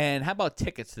special. And how about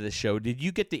tickets to this show? Did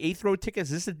you get the 8th row tickets?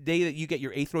 Is this the day that you get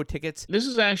your 8th row tickets? This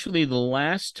is actually the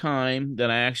last time that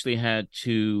I actually had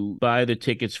to buy the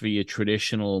tickets via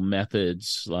traditional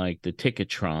methods like the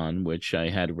Ticketron, which I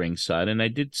had ringside. And I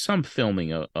did some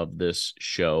filming of this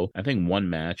show. I think 1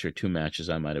 match or 2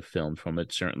 matches I might have filmed from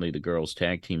it. Certainly the girls'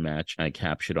 tag team match I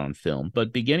captured on film.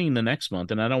 But beginning the next month,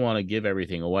 and I don't want to give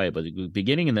everything away, but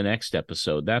beginning in the next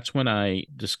episode, that's when I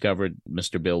discovered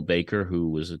Mr. Bill Baker, who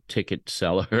was a ticket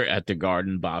seller at the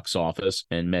Garden box office,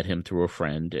 and met him through a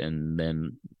friend. And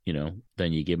then,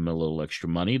 then you give him a little extra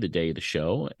money the day of the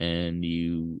show, and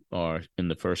you are in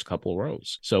the first couple of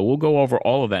rows. So we'll go over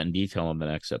all of that in detail on the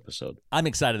next episode. I'm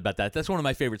excited about that. That's one of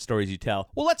my favorite stories you tell.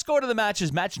 Well, let's go to the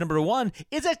matches. Match number 1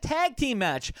 is a tag team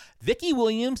match. Vicky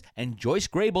Williams and Joyce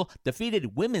Grable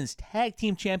defeated women's tag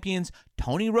team champions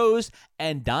Tony Rose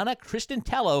and Donna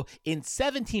Cristantello in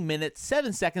 17 minutes,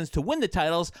 7 seconds to win the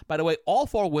titles. By the way, all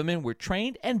 4 women were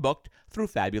trained and booked through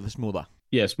Fabulous Moolah.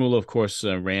 Yes, Moolah, of course,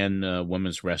 ran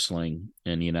women's wrestling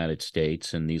in the United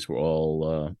States, and these were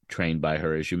all trained by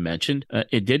her, as you mentioned.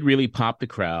 It did really pop the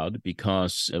crowd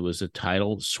because it was a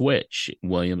title switch.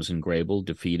 Williams and Grable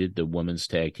defeated the women's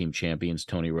tag team champions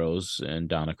Tony Rose and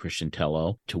Donna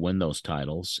Cristantello to win those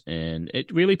titles, and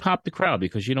it really popped the crowd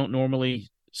because you don't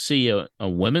normally see a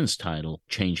women's title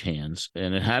change hands,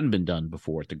 and it hadn't been done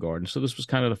before at the Garden. So this was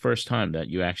kind of the first time that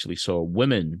you actually saw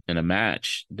women in a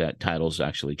match that titles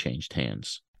actually changed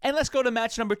hands. And let's go to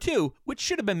match number 2, which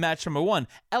should have been match number 1.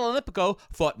 El Olympico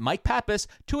fought Mike Pappas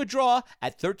to a draw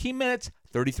at 13 minutes,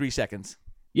 33 seconds.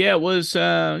 Yeah, it was,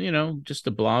 just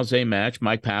a blasé match.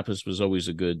 Mike Pappas was always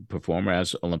a good performer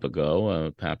as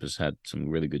Olympico. Pappas had some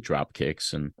really good drop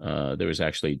kicks, and there was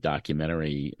actually a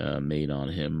documentary made on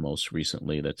him most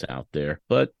recently that's out there.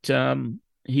 But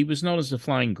he was known as the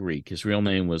Flying Greek. His real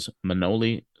name was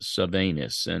Manoli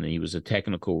Savanis, and he was a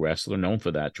technical wrestler known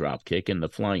for that drop kick and the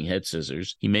flying head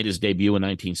scissors. He made his debut in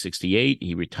 1968.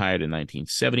 He retired in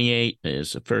 1978.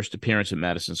 His first appearance at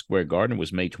Madison Square Garden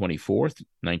was May 24th,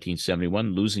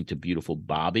 1971, losing to Beautiful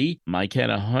Bobby. Mike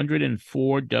had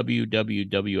 104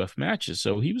 WWF matches,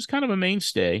 so he was kind of a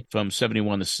mainstay from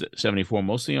 71 to 74,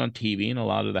 mostly on TV and a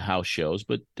lot of the house shows,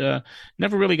 but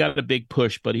never really got a big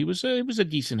push. But he was a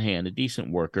decent hand, a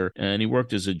decent worker, and he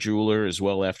worked as a jeweler as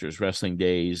well after his wrestling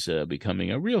days,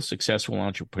 becoming a real successful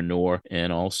entrepreneur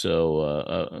and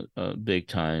also a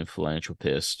big-time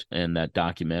philanthropist. And that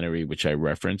documentary, which I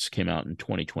referenced, came out in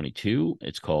 2022.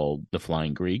 It's called The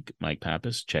Flying Greek, Mike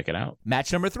Pappas. Check it out.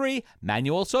 Match number 3,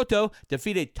 Manuel Soto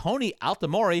defeated Tony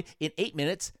Altamori in 8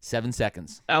 minutes, 7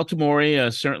 seconds.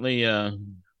 Altamori certainly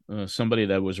somebody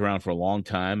that was around for a long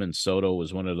time, and Soto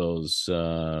was one of those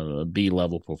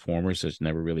B-level performers that's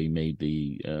never really made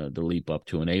the leap up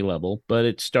to an A-level. But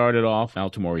it started off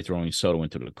Altamori throwing Soto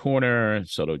into the corner.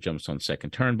 Soto jumps on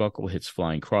second turnbuckle, hits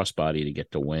flying crossbody to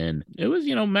get the win. It was,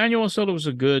 Manuel Soto was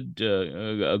a good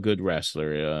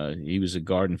wrestler. He was a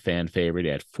Garden fan favorite.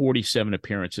 He had 47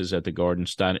 appearances at the Garden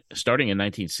starting in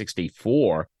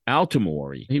 1964.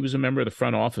 Altamori, he was a member of the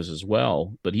front office as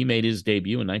well, but he made his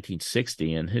debut in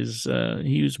 1960, and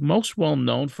he was most well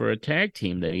known for a tag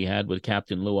team that he had with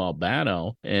Captain Lou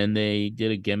Albano, and they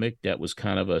did a gimmick that was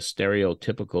kind of a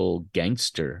stereotypical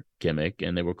gangster gimmick,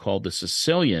 and they were called the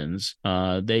Sicilians.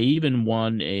 They even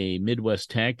won a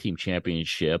Midwest Tag Team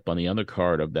Championship on the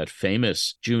undercard of that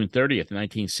famous June 30th,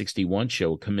 1961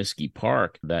 show, Comiskey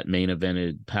Park, that main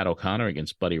evented Pat O'Connor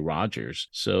against Buddy Rogers.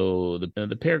 So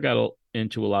the pair got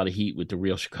into a lot of heat with the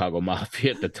real Chicago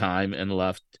Mafia at the time and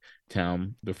left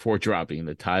town before dropping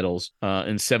the titles.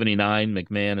 In 79,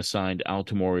 McMahon assigned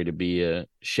Altamori to be a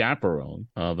chaperone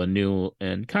of a new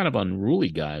and kind of unruly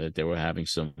guy that they were having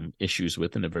some issues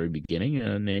with in the very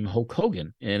beginning, named Hulk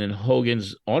Hogan. And in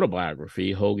Hogan's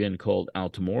autobiography, Hogan called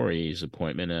Altamori's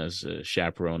appointment as a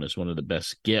chaperone as one of the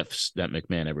best gifts that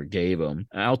McMahon ever gave him.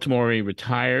 Altamori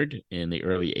retired in the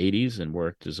early 80s and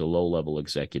worked as a low-level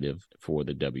executive for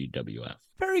the WWF.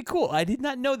 Very cool. I did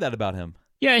not know that about him.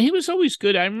 Yeah, he was always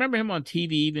good. I remember him on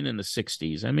TV even in the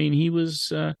 60s. I mean, he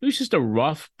was just a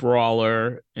rough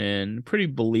brawler and pretty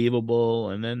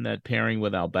believable. And then that pairing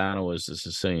with Albano as the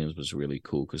Sicilians was really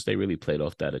cool because they really played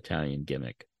off that Italian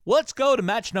gimmick. Let's go to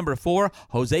match number 4.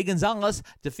 Jose Gonzalez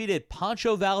defeated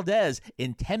Pancho Valdez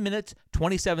in 10 minutes,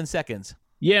 27 seconds.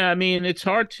 Yeah, I mean, it's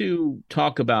hard to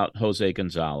talk about Jose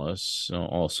Gonzalez,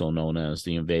 also known as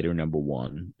the Invader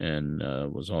 #1, and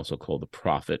was also called the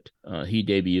Prophet. He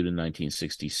debuted in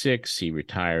 1966. He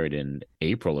retired in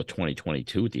April of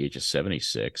 2022 at the age of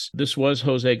 76. This was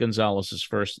Jose Gonzalez's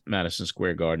first Madison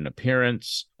Square Garden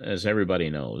appearance. As everybody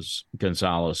knows,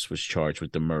 Gonzalez was charged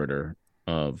with the murder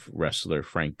of wrestler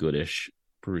Frank Goodish,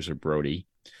 Bruiser Brody.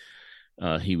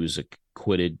 He was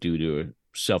acquitted due to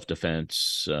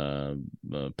self-defense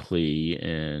plea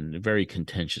and very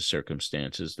contentious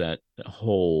circumstances. That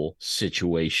whole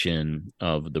situation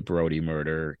of the Brody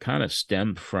murder kind of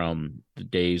stemmed from the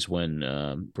days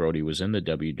when Brody was in the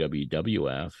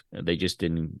WWF. They just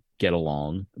didn't get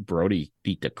along. Brody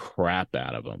beat the crap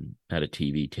out of him at a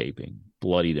TV taping,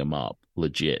 bloodied him up,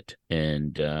 legit.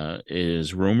 And it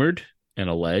is rumored and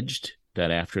alleged that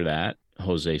after that,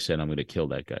 Jose said, "I'm going to kill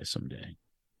that guy someday."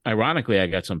 Ironically, I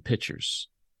got some pictures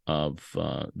of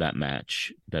that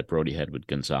match that Brody had with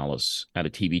Gonzalez at a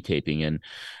TV taping. And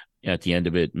at the end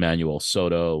of it, Manuel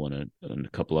Soto and a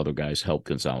couple other guys helped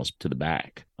Gonzalez to the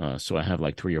back. So I have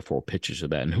like 3 or 4 pictures of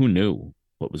that. And who knew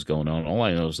what was going on? All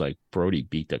I know is like Brody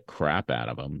beat the crap out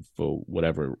of him for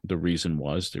whatever the reason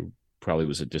was. There probably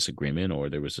was a disagreement or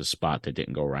there was a spot that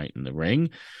didn't go right in the ring.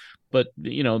 But,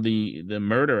 the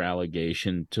murder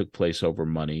allegation took place over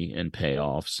money and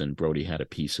payoffs, and Brody had a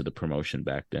piece of the promotion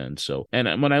back then. So,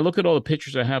 and when I look at all the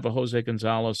pictures I have of Jose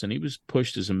Gonzalez, and he was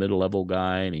pushed as a middle-level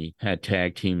guy, and he had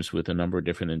tag teams with a number of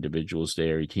different individuals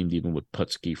there. He teamed even with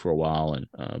Putski for a while.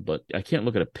 But I can't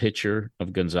look at a picture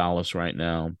of Gonzalez right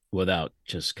now without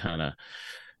just kind of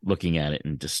looking at it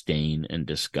in disdain and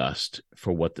disgust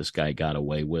for what this guy got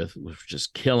away with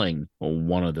just killing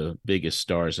one of the biggest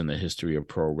stars in the history of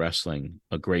pro wrestling,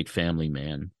 a great family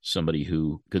man, somebody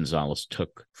who Gonzalez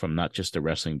took from not just the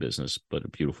wrestling business, but a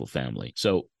beautiful family.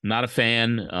 So not a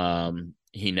fan.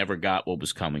 He never got what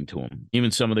was coming to him.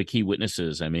 Even some of the key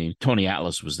witnesses, I mean, Tony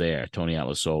Atlas was there. Tony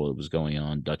Atlas saw what was going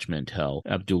on, Dutch Mantell,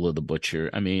 Abdullah the Butcher.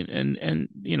 I mean, and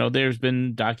there's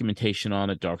been documentation on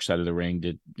it. Dark Side of the Ring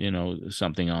did,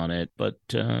 something on it. But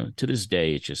to this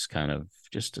day, it's just kind of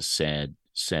just a sad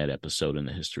episode in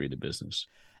the history of the business.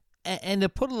 And to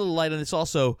put a little light on this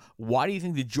also, why do you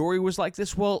think the jury was like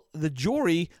this? Well, the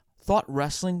jury thought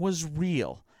wrestling was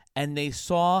real. And they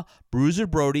saw Bruiser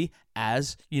Brody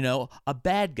as, a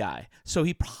bad guy. So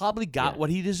he probably got what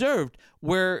he deserved.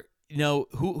 Where,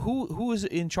 who was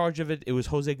in charge of it? It was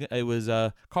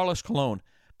Carlos Colon.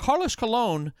 Carlos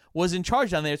Colon was in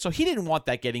charge down there, so he didn't want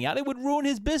that getting out. It would ruin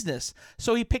his business.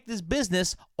 So he picked his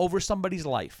business over somebody's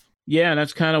life. Yeah,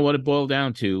 that's kind of what it boiled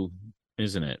down to,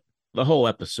 isn't it? The whole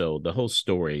episode, the whole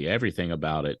story, everything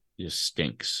about it just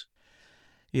stinks.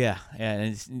 Yeah,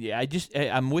 and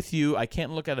I'm with you. I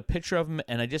can't look at a picture of him,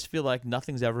 and I just feel like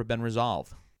nothing's ever been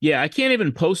resolved. Yeah, I can't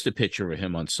even post a picture of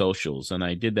him on socials, and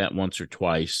I did that once or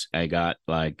twice. I got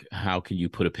like, how can you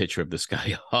put a picture of this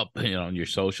guy up, on your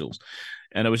socials?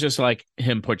 And it was just like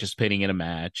him participating in a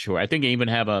match. Or I think I even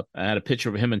had a picture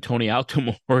of him and Tony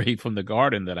Altomori from the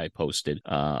Garden that I posted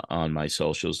on my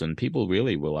socials. And people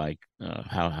really were like,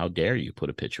 how dare you put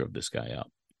a picture of this guy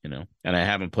up, And I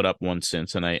haven't put up one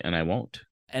since, and I won't.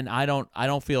 And I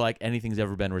don't feel like anything's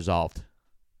ever been resolved.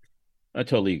 I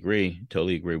totally agree.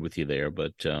 Totally agree with you there.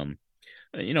 But,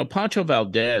 Pancho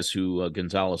Valdez, who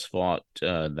Gonzalez fought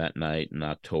that night in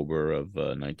October of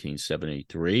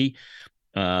 1973,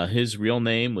 his real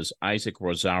name was Isaac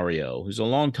Rosario, who's a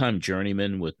longtime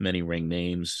journeyman with many ring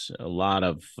names, a lot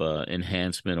of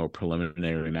enhancement or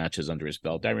preliminary matches under his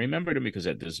belt. I remembered him because he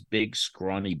had this big,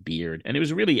 scrawny beard, and he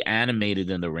was really animated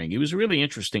in the ring. He was really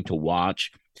interesting to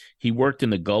watch. He worked in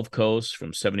the Gulf Coast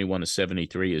from 71 to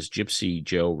 73 as Gypsy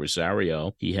Joe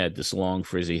Rosario. He had this long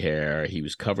frizzy hair. He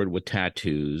was covered with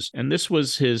tattoos, and this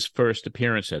was his first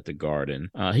appearance at the Garden.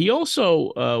 He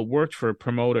also worked for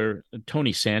promoter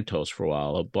Tony Santos for a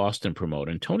while, a Boston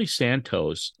promoter. And Tony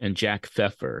Santos and Jack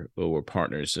Pfeffer, who were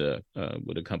partners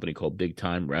with a company called Big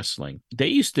Time Wrestling, they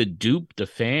used to dupe the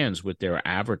fans with their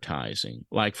advertising.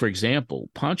 Like, for example,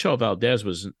 Pancho Valdez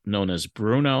was known as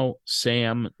Bruno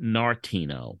Sam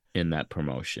Nartino in that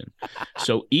promotion.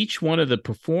 So each one of the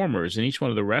performers and each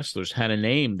one of the wrestlers had a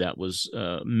name that was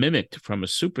mimicked from a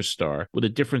superstar with a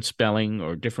different spelling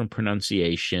or different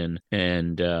pronunciation.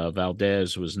 And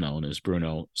Valdez was known as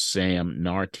Bruno Sam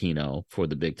Nartino for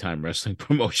the Big Time Wrestling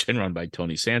promotion run by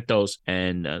Tony Santos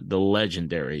and the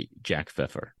legendary Jack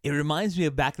Pfeffer. It reminds me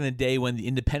of back in the day when the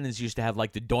independents used to have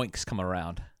like the Doinks come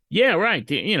around. Yeah, right.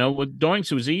 With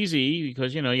Doinks, it was easy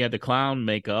because, you had the clown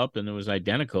makeup and it was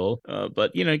identical.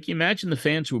 But, can you imagine the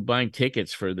fans who were buying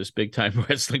tickets for this big-time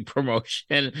wrestling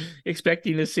promotion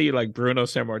expecting to see, like, Bruno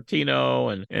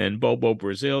Sammartino and Bobo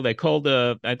Brazil. They called,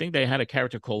 I think they had a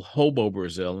character called Hobo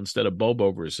Brazil instead of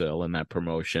Bobo Brazil in that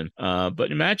promotion.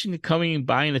 But imagine coming and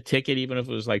buying a ticket, even if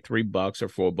it was like $3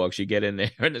 or $4, you get in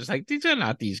there and it's like, these are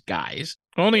not these guys.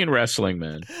 Only in wrestling,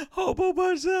 man. Hobo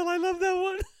Brazil, I love that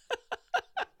one.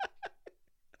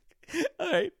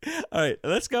 All right.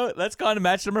 Let's go on to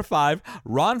match number 5.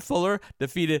 Ron Fuller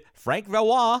defeated Frank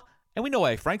Valois, and we know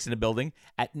why Frank's in the building,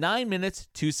 at 9 minutes,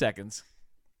 2 seconds.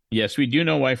 Yes, we do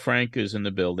know why Frank is in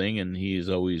the building, and he's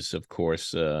always, of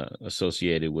course,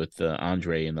 associated with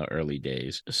Andre in the early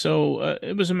days. So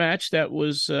it was a match that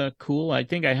was cool. I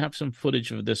think I have some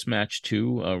footage of this match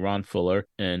too, Ron Fuller,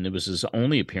 and it was his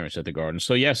only appearance at the Garden.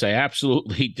 So yes, I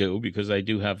absolutely do, because I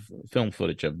do have film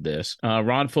footage of this.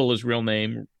 Ron Fuller's real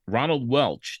name, Ronald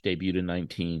Welch, debuted in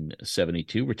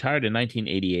 1972, retired in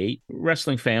 1988.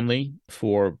 Wrestling family,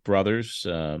 4 brothers,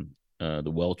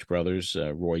 the Welch brothers,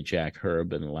 Roy, Jack,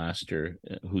 Herb, and Laster,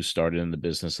 who started in the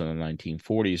business in the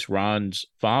 1940s. Ron's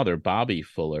father, Bobby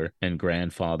Fuller, and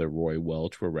grandfather, Roy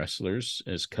Welch, were wrestlers.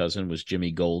 His cousin was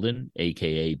Jimmy Golden,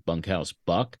 a.k.a. Bunkhouse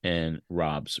Buck, and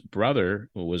Rob's brother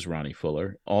was Ronnie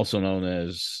Fuller, also known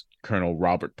as Colonel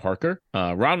Robert Parker.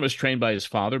 Ron was trained by his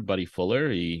father, Buddy Fuller.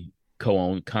 He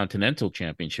co-owned Continental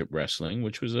Championship Wrestling,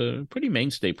 which was a pretty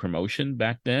mainstay promotion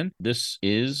back then. This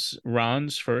is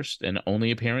Ron's first and only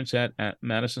appearance at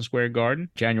Madison Square Garden.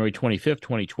 January 25th,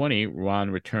 2020, Ron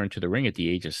returned to the ring at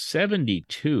the age of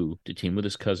 72 to team with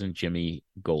his cousin Jimmy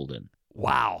Golden.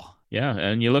 Wow. Yeah,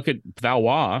 and you look at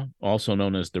Valois, also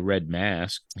known as the Red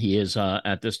Mask. He is,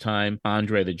 at this time,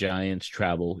 Andre the Giant's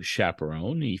travel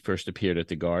chaperone. He first appeared at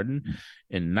the Garden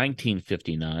in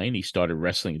 1959. He started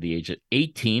wrestling at the age of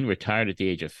 18, retired at the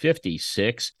age of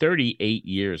 56, 38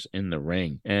 years in the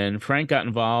ring. And Frank got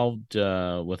involved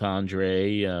with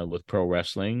Andre with pro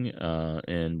wrestling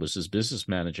and was his business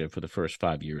manager for the first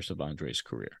 5 years of Andre's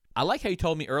career. I like how you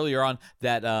told me earlier on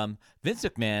that Vince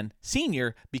McMahon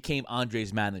Sr. became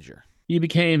Andre's manager. He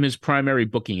became his primary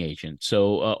booking agent.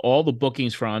 So all the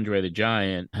bookings for Andre the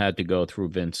Giant had to go through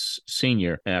Vince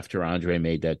Sr. After Andre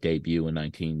made that debut in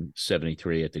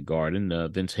 1973 at the Garden.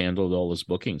 Vince handled all his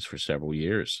bookings for several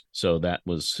years. So that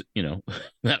was,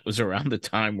 that was around the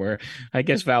time where I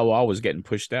guess Valois was getting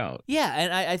pushed out. Yeah,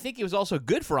 and I think it was also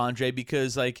good for Andre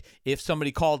because, like, if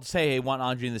somebody called to say, hey, want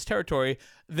Andre in this territory,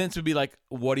 Vince would be like,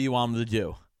 what do you want him to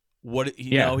do?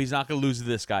 No, he's not going to lose to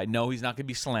this guy. No, he's not going to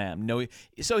be slammed. No,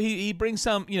 so he brings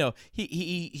some.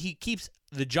 He keeps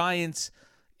the Giants.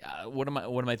 What am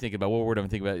I thinking about? What word am I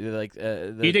thinking about? Like,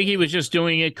 you think he was just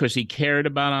doing it because he cared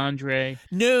about Andre?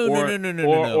 No.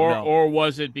 Or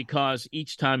was it because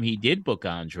each time he did book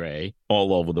Andre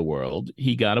all over the world,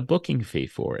 he got a booking fee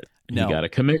for it? No. He got a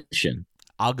commission.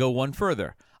 I'll go one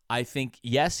further. I think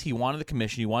yes, he wanted the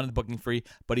commission, he wanted the booking fee,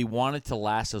 but he wanted to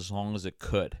last as long as it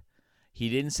could. He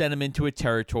didn't send him into a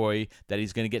territory that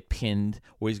he's going to get pinned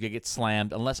or he's going to get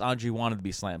slammed unless Andre wanted to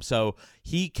be slammed. So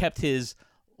he kept his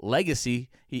legacy.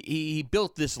 He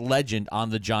built this legend on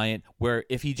the Giant where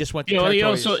if he just went to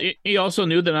he also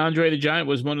knew that Andre the Giant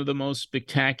was one of the most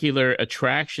spectacular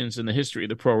attractions in the history of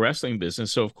the pro wrestling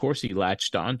business. So, of course, he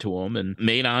latched onto him and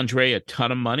made Andre a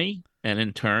ton of money. And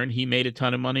in turn, he made a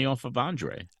ton of money off of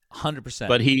Andre. 100%.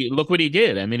 But look what he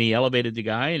did. I mean, he elevated the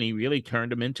guy and he really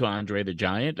turned him into Andre the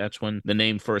Giant. That's when the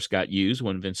name first got used,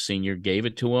 when Vince Sr. gave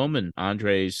it to him. And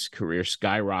Andre's career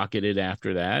skyrocketed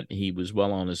after that. He was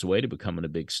well on his way to becoming a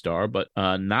big star, but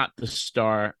not the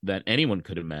star that anyone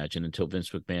could imagine until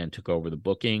Vince McMahon took over the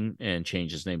booking and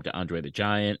changed his name to Andre the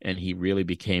Giant. And he really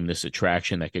became this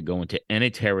attraction that could go into any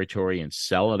territory and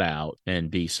sell it out and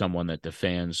be someone that the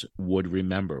fans would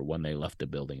remember when they left the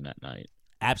building that night.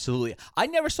 Absolutely. I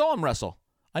never saw him wrestle.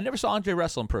 I never saw Andre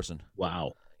wrestle in person.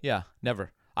 Wow. Yeah, never.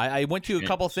 I went to a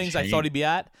couple of things I thought he'd be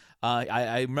at.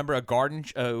 I remember a garden.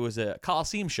 It was a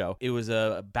Coliseum show. It was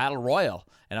a battle royal,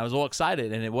 and I was all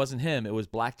excited. And it wasn't him. It was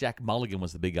Blackjack Mulligan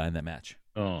was the big guy in that match.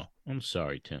 Oh, I'm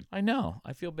sorry, Tim. I know.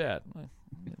 I feel bad.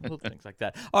 Little things like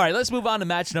that. All right, let's move on to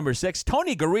match number 6.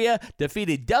 Tony Garea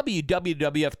defeated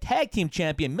WWF Tag Team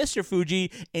Champion Mr.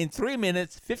 Fuji in 3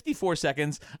 minutes, 54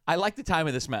 seconds. I like the time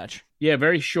of this match. Yeah,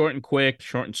 very short and quick,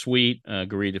 short and sweet.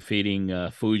 Garea defeating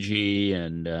Fuji.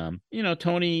 And,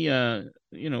 Tony,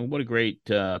 what a great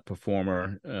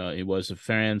performer he was. The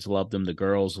fans loved him. The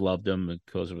girls loved him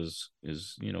because of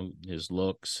his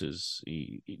looks.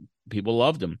 People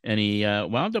loved him. And he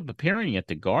wound up appearing at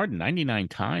the Garden 99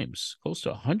 times, close to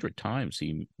 100 times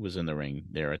he was in the ring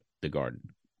there at the Garden.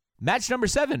 Match number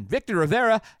 7, Victor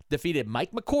Rivera defeated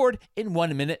Mike McCord in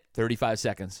 1 minute, 35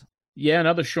 seconds. Yeah,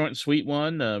 another short and sweet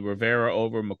one. Rivera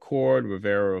over McCord.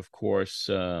 Rivera, of course,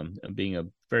 being a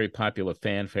very popular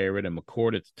fan favorite. And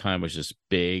McCord at the time was this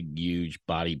big, huge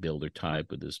bodybuilder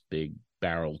type with this big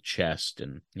barrel chest.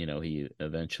 And, he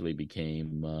eventually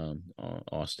became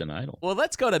Austin Idol. Well,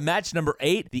 let's go to match number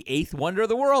 8, the 8th wonder of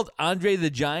the world. Andre the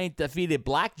Giant defeated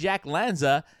Blackjack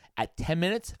Lanza at 10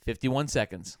 minutes, 51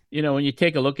 seconds. When you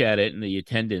take a look at it and the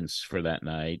attendance for that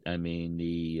night, I mean,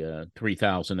 the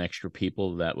 3,000 extra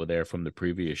people that were there from the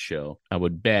previous show, I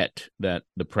would bet that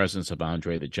the presence of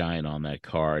Andre the Giant on that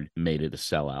card made it a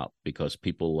sellout because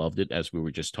people loved it, as we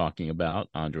were just talking about.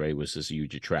 Andre was this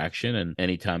huge attraction, and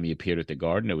anytime he appeared at the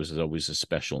Garden, it was always a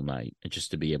special night. And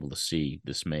just to be able to see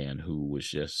this man who was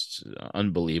just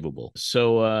unbelievable.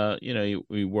 So,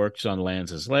 he works on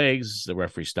Lanza's legs. The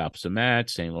referee stops the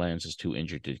match, saying Lanza's too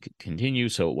injured to continue,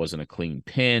 so it wasn't a clean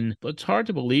pin. But it's hard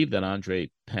to believe that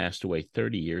Andre passed away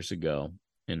 30 years ago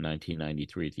in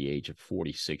 1993 at the age of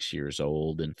 46 years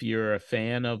old. And if you're a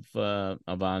fan of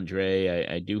Andre,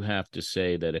 I do have to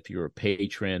say that if you're a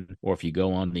patron or if you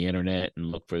go on the internet and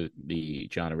look for the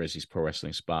John Arezzi's Pro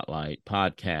Wrestling Spotlight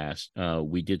podcast,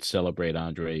 we did celebrate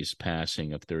Andre's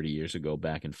passing of 30 years ago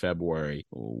back in February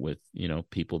with,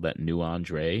 people that knew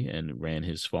Andre and ran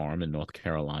his farm in North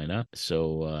Carolina.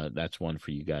 So that's one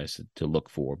for you guys to look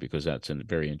for, because that's a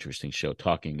very interesting show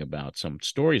talking about some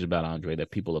stories about Andre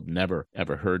that people have never,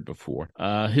 ever heard before.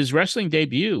 His wrestling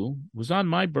debut was on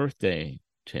my birthday,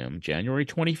 Tim, January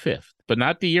 25th, but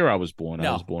not the year I was born.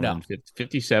 I was born in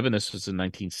 57. This was in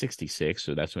 1966,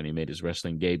 so that's when he made his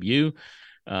wrestling debut.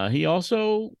 He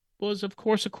also was, of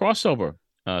course, a crossover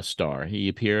star. He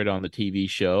appeared on the TV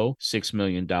show $6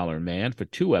 Million Man for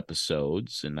 2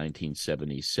 episodes in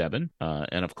 1977.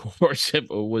 And of course, if it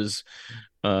was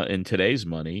in today's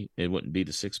money, it wouldn't be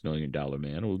the $6 Million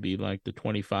Man. It would be like the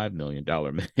 $25 Million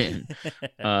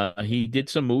Man. He did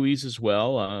some movies as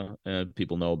well.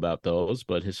 People know about those,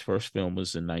 but his first film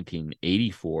was in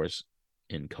 1984's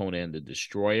in Conan the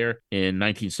Destroyer. In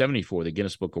 1974, the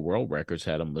Guinness Book of World Records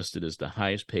had him listed as the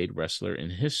highest paid wrestler in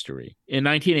history. In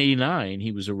 1989,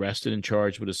 he was arrested and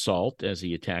charged with assault as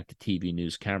he attacked a TV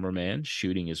news cameraman,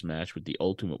 shooting his match with the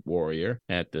Ultimate Warrior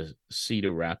at the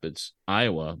Cedar Rapids,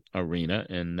 Iowa arena.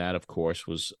 And that, of course,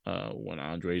 was when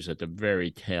Andre's at the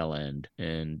very tail end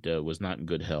and was not in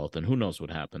good health. And who knows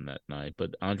what happened that night.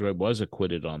 But Andre was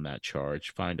acquitted on that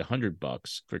charge, fined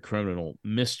 $100 for criminal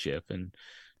mischief, and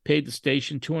paid the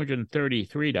station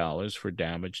 $233 for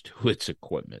damage to its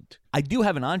equipment. I do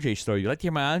have an Andre story. You like to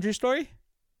hear my Andre story?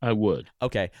 I would.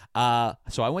 Okay.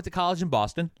 So I went to college in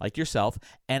Boston, like yourself,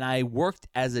 and I worked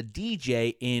as a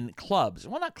DJ in clubs.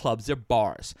 Well, not clubs, they're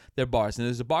bars. They're bars. And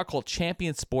there's a bar called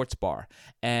Champion Sports Bar.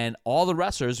 And all the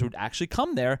wrestlers would actually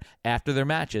come there after their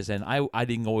matches. And I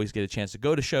didn't always get a chance to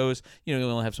go to shows. You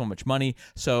only have so much money.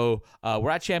 So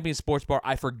we're at Champion Sports Bar.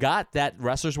 I forgot that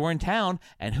wrestlers were in town.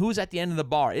 And who's at the end of the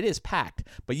bar? It is packed.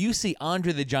 But you see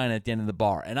Andre the Giant at the end of the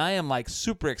bar. And I am like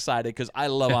super excited because I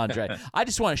love Andre. I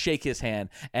just want to shake his hand.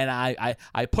 And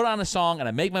I put on a song and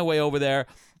I make my way over there.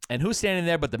 And who's standing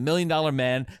there but the $1 Million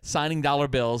Man signing dollar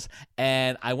bills?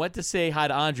 And I went to say hi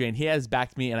to Andre, and he has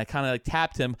backed me, and I kind of like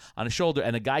tapped him on the shoulder,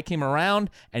 and the guy came around,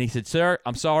 and he said, "Sir,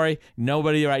 I'm sorry,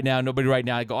 nobody right now.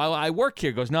 I go, I work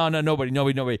here. He goes, no,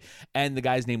 nobody. And the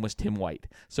guy's name was Tim White.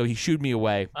 So he shooed me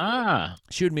away.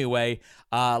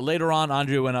 Later on,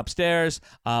 Andre went upstairs.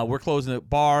 We're closing the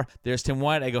bar. There's Tim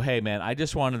White. I go, hey, man, I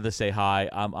just wanted to say hi.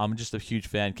 I'm just a huge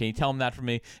fan. Can you tell him that for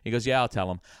me? He goes, yeah, I'll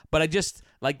tell him. But I just,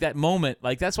 like that moment,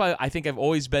 like that's why I think I've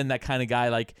always been that kind of guy,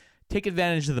 like take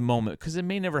advantage of the moment because it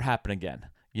may never happen again.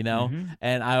 You know,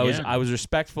 and I was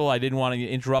respectful. I didn't want to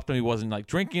interrupt him. He wasn't like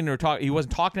drinking or talk. He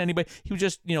wasn't talking to anybody. He was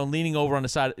just, leaning over on the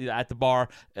side at the bar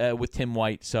with Tim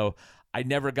White. So I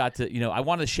never got to, I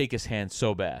wanted to shake his hand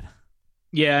so bad.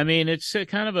 Yeah, I mean, it's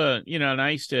kind of a, and I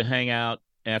used to hang out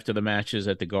after the matches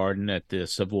at the Garden at the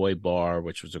Savoy Bar,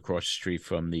 which was across the street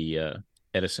from the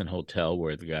Edison Hotel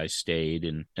where the guys stayed.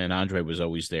 And Andre was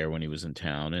always there when he was in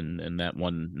town. And that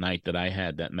one night that I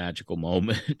had that magical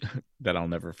moment that I'll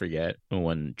never forget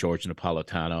when George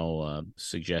Napolitano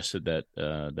suggested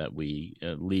that we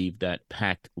leave that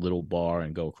packed little bar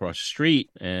and go across the street.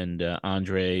 And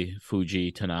Andre,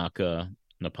 Fuji, Tanaka,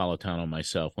 Napolitano and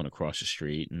myself went across the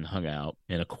street and hung out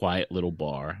in a quiet little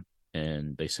bar,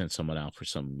 and they sent someone out for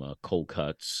some cold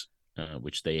cuts,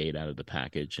 which they ate out of the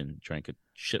package and drank a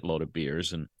shitload of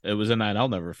beers. And it was a night I'll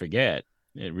never forget.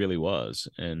 It really was.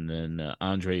 And then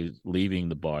Andre leaving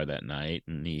the bar that night,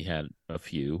 and he had a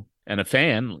few. And a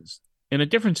fan, in a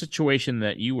different situation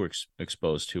that you were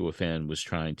exposed to, a fan was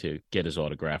trying to get his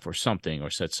autograph or something, or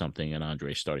said something, and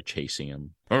Andre started chasing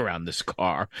him around this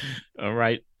car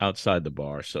right outside the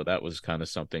bar. So that was kind of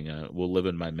something will live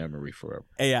in my memory forever.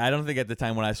 Hey, I don't think at the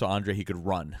time when I saw Andre he could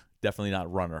run. Definitely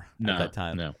not runner at that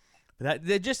time. No.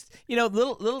 They're just,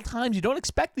 little times you don't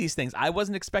expect these things. I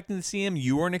wasn't expecting to see him.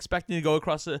 You weren't expecting to go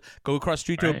across the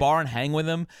street to a bar and hang with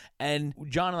him. And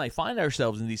John and I find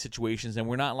ourselves in these situations, and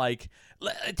we're not like,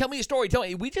 tell me a story.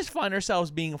 We just find ourselves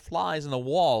being flies on the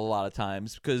wall a lot of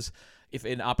times because if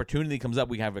an opportunity comes up,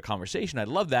 we can have a conversation. I'd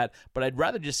love that, but I'd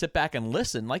rather just sit back and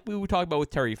listen. Like we were talking about with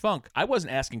Terry Funk, I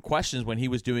wasn't asking questions when he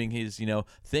was doing his,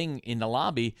 thing in the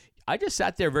lobby. I just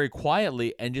sat there very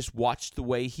quietly and just watched the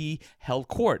way he held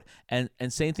court. And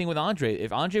same thing with Andre.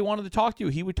 If Andre wanted to talk to you,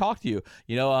 he would talk to you.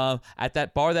 At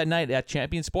that bar that night, at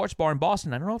Champion Sports Bar in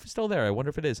Boston, I don't know if it's still there. I wonder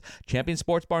if it is. Champion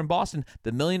Sports Bar in Boston,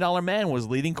 the $1 Million Man was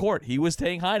leading court. He was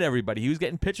saying hi to everybody. He was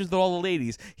getting pictures with all the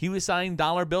ladies. He was signing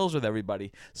dollar bills with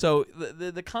everybody. So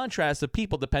the contrast of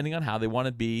people depending on how they want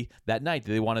to be that night.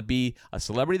 Do they want to be a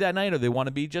celebrity that night, or they want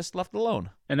to be just left alone?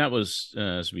 And that was,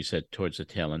 as we said, towards the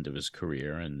tail end of his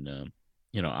career. And,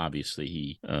 obviously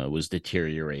he was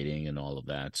deteriorating and all of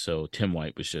that. So Tim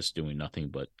White was just doing nothing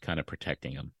but kind of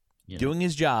protecting him. Doing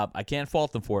his job. I can't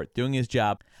fault him for it. Doing his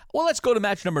job. Well, let's go to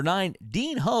match number 9.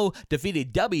 Dean Ho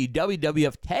defeated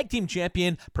WWF Tag Team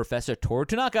Champion Professor Toru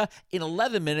Tanaka in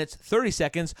 11 minutes, 30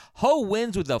 seconds. Ho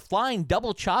wins with a flying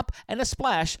double chop and a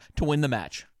splash to win the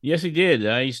match. Yes, he did.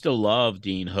 I still love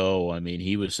Dean Ho. I mean,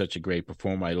 he was such a great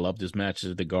performer. I loved his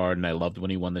matches at the Garden. I loved when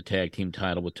he won the tag team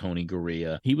title with Tony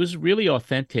Gurria. He was really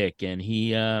authentic, and he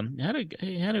had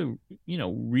a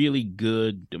really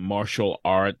good martial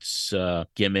arts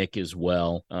gimmick as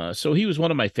well. So he was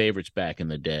one of my favorites back in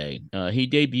the day. He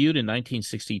debuted in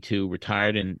 1962,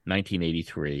 retired in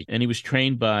 1983, and he was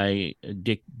trained by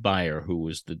Dick Beyer, who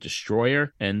was the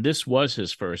Destroyer. And this was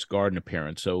his first Garden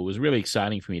appearance, so it was really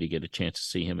exciting for me to get a chance to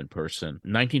see him in person.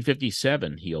 In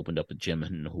 1957, he opened up a gym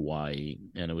in Hawaii,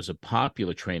 and it was a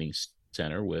popular training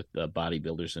center with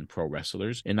bodybuilders and pro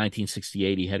wrestlers. In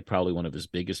 1968, he had probably one of his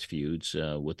biggest feuds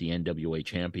with the NWA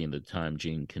champion at the time,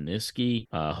 Gene Kiniski.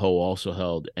 Ho also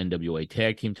held NWA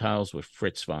tag team titles with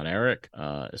Fritz von Erich.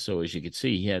 So as you can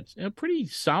see, he had a pretty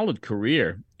solid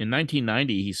career. In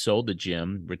 1990, he sold the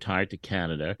gym, retired to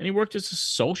Canada, and he worked as a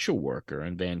social worker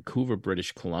in Vancouver,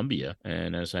 British Columbia.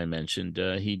 And as I mentioned,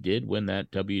 he did win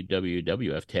that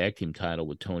WWF tag team title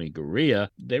with Tony Gurria.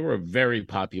 They were a very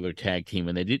popular tag team,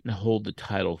 and they didn't hold the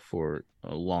title for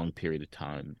a long period of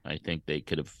time. I think they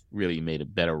could have really made a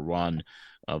better run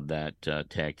of that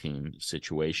tag team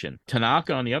situation.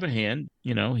 Tanaka, on the other hand,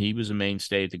 he was a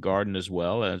mainstay at the Garden as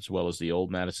well as the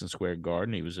old Madison Square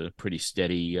Garden. He was a pretty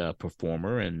steady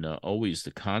performer and always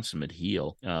the consummate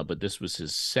heel. But this was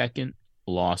his second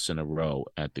loss in a row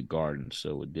at the Garden,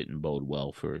 so it didn't bode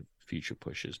well for future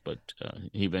pushes, but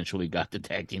he eventually got the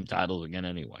tag team titles again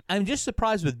anyway. I'm just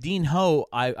surprised with Dean Ho.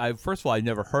 I first of all, I'd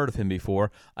never heard of him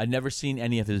before. I'd never seen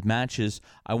any of his matches.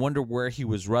 I wonder where he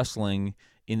was wrestling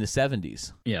in the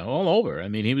 70s. Yeah, all over. I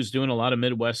mean, he was doing a lot of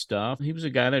Midwest stuff. He was a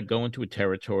guy that'd go into a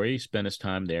territory, spend his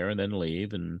time there, and then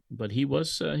leave. But he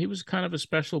was kind of a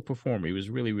special performer. He was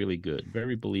really, really good,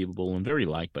 very believable, and very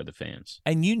liked by the fans.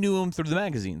 And you knew him through the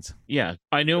magazines. Yeah,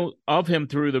 I knew of him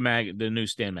through the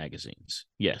newsstand magazines.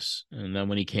 Yes, and then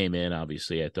when he came in,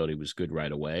 obviously, I thought he was good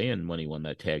right away. And when he won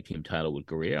that tag team title with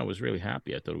Gurria, I was really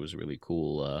happy. I thought it was a really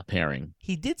cool pairing.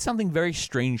 He did something very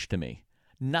strange to me.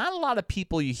 Not a lot of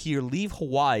people you hear leave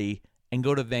Hawaii and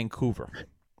go to Vancouver.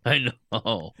 I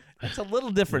know. It's a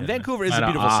little different. Yeah. Vancouver is a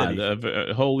beautiful city.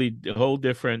 A whole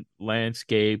different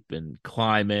landscape and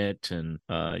climate. And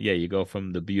you go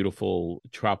from the beautiful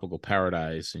tropical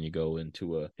paradise and you go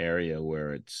into an area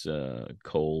where it's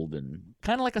cold and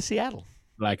kind of like a Seattle.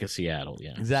 Like a Seattle,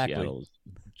 yeah. Exactly. Seattle's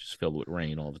just filled with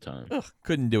rain all the time. Ugh,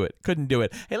 couldn't do it.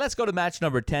 Hey, let's go to match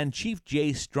number 10. Chief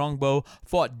Jay Strongbow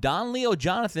fought Don Leo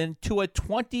Jonathan to a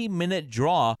 20-minute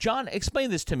draw. John,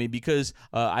 explain this to me because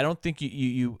I don't think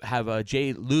you have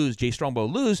Jay Strongbow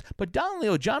lose, but Don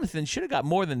Leo Jonathan should have got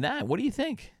more than that. What do you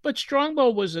think? But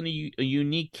Strongbow was a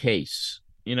unique case.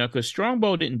 Because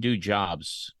Strongbow didn't do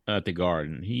jobs at the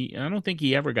Garden. I don't think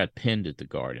he ever got pinned at the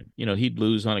Garden. He'd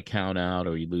lose on a count out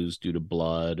or he'd lose due to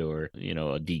blood or,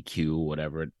 a DQ,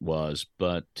 whatever it was.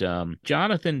 But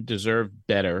Jonathan deserved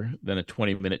better than a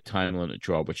 20-minute time limit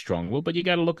draw with Strongbow. But you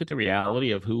got to look at the reality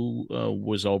of who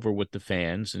was over with the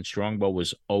fans. And Strongbow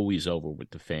was always over with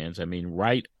the fans. I mean,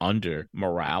 right under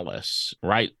Morales,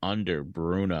 right under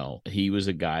Bruno, he was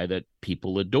a guy that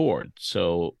people adored.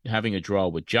 So having a draw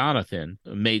with Jonathan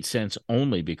made sense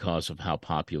only because of how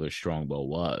popular Strongbow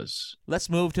was. Let's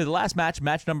move to the last match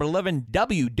number 11.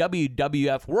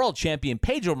 WWF World Champion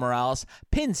Pedro Morales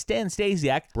pinned Stan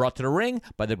Stasiak, brought to the ring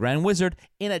by the Grand Wizard,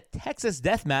 in a Texas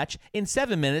death match in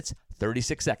 7 minutes,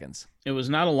 36 seconds. It was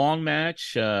not a long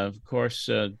match. Of course,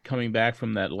 coming back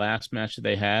from that last match that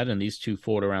they had, and these two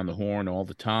fought around the horn all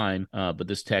the time. But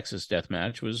this Texas death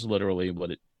match was literally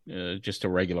just a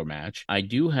regular match. I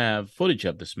do have footage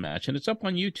of this match, and it's up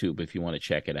on YouTube if you want to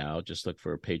check it out. Just look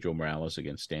for Pedro Morales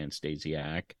against Stan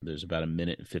Stasiak. There's about 1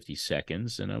 minute and 50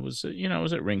 seconds, and I was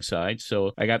at ringside,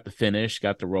 so I got the finish,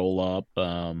 got the roll up.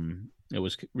 It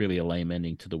was really a lame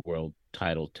ending to the world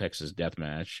title Texas death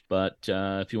match. But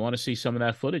if you want to see some of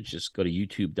that footage, just go to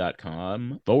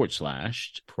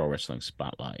youtube.com/Pro Wrestling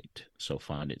Spotlight. So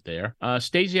find it there.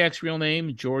 Stasiak's real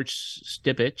name, George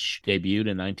Stipich, debuted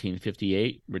in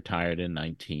 1958, retired in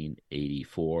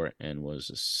 1984, and was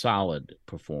a solid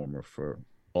performer for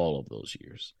all of those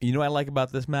years. You know what I like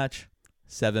about this match?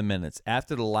 7 minutes.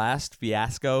 After the last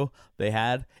fiasco they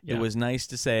had, It was nice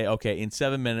to say, okay, in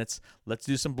 7 minutes, let's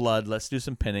do some blood, let's do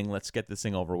some pinning, let's get this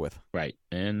thing over with. Right.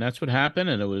 And that's what happened,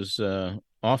 and it was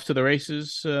off to the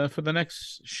races for the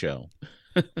next show.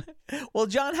 Well,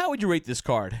 John, how would you rate this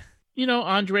card?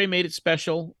 Andre made it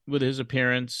special with his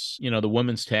appearance. The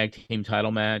women's tag team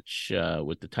title match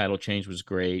with the title change was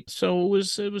great. So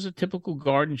it was a typical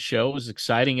Garden show. It was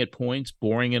exciting at points,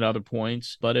 boring at other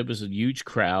points, but it was a huge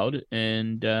crowd.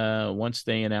 And once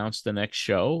they announced the next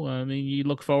show, I mean, you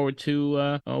look forward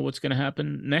to what's going to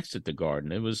happen next at the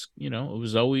Garden. It was, it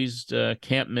was always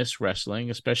can't miss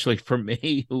wrestling, especially for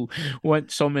me who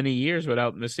went so many years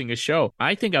without missing a show.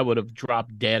 I think I would have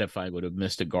dropped dead if I would have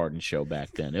missed a Garden show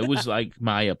back then. It was like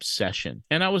my obsession.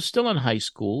 And I was still in high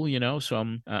school,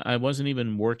 so I wasn't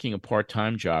even working a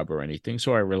part-time job or anything.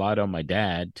 So I relied on my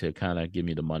dad to kind of give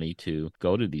me the money to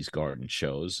go to these Garden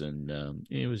shows. And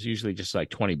it was usually just like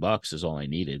 $20 is all I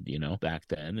needed, back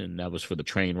then. And that was for the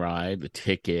train ride, the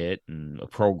ticket, and a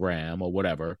program or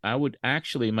whatever.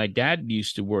 My dad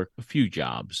used to work a few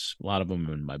jobs, a lot of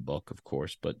them in my book, of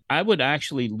course, but I would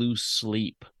actually lose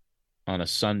sleep on a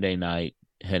Sunday night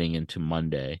heading into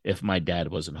Monday if my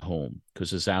dad wasn't home, because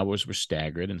his hours were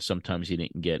staggered and sometimes he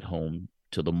didn't get home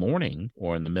till the morning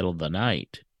or in the middle of the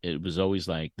night. It was always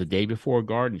like the day before a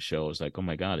Garden show. It was like, oh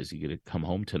my God, is he going to come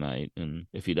home tonight? And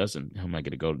if he doesn't, how am I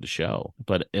going to go to the show?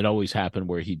 But it always happened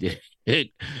where he did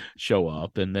show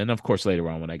up. And then, of course, later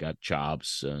on when I got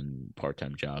jobs and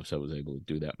part-time jobs, I was able to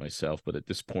do that myself. But at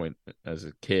this point, as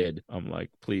a kid, I'm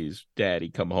like, please, Daddy,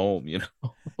 come home,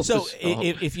 So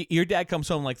if your dad comes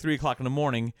home like 3 o'clock in the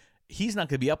morning, he's not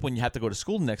going to be up when you have to go to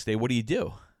school the next day. What do you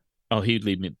do? Oh, he'd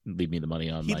leave me the money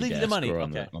on my desk or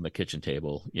on the kitchen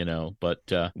table, But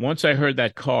once I heard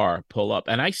that car pull up,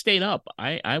 and I stayed up,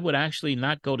 I would actually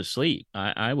not go to sleep.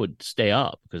 I would stay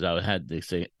up because I had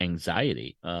this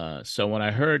anxiety. So when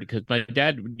I heard, because my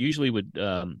dad usually would,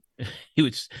 he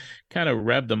would kind of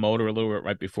rev the motor a little bit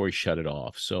right before he shut it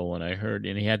off. So when I heard,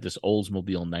 and he had this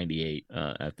Oldsmobile 98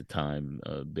 at the time,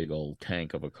 a big old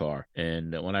tank of a car.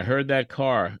 And when I heard that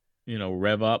car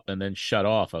rev up and then shut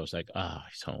off. I was like,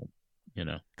 he's home.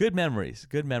 Good memories.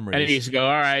 Good memories. And he used to go,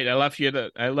 all right, I left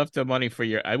the money for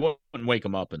your. I wouldn't wake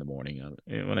him up in the morning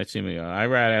when I see him.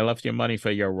 I left your money for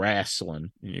your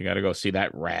wrestling. You got to go see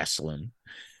that wrestling.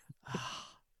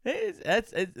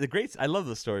 It's the great. I love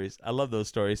those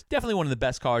stories. Definitely one of the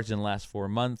best cards in the last 4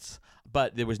 months.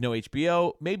 But there was no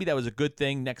HBO. Maybe that was a good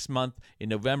thing. Next month in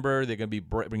November, they're going to be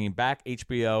bringing back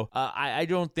HBO. I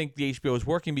don't think the HBO is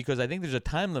working because I think there's a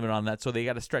time limit on that, so they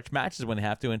got to stretch matches when they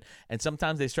have to, and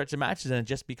sometimes they stretch the matches and it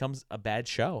just becomes a bad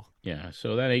show. Yeah,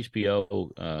 so that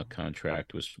HBO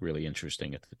contract was really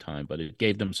interesting at the time, but it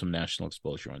gave them some national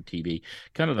exposure on TV,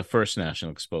 kind of the first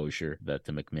national exposure that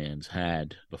the McMahons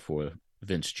had before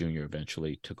Vince Jr.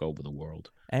 eventually took over the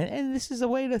world. And this is a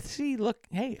way to see, look,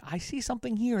 hey, I see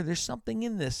something here. There's something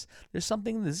in this. There's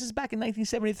something in this. This is back in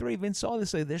 1973. Vince saw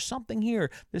this. There's something here.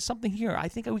 There's something here. I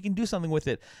think we can do something with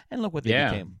it. And look what they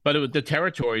became. But the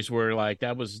territories were like,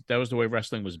 that was the way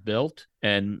wrestling was built.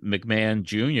 And McMahon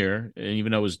Jr.,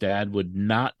 even though his dad would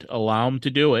not allow him to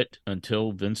do it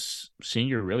until Vince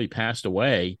Sr. really passed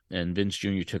away and Vince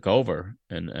Jr. took over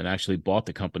and actually bought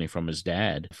the company from his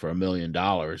dad for $1 million,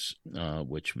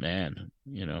 which, man,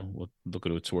 look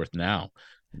at what it's worth now.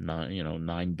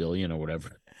 $9 billion or whatever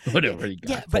he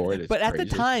got for it. But at the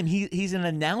time, he's an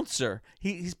announcer.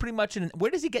 He's pretty much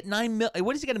where does he get where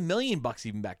does he get $1 million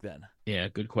even back then? Yeah,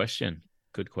 good question.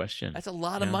 That's a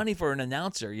lot of money for an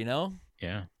announcer,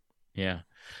 Yeah.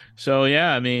 So,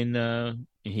 I mean,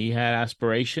 he had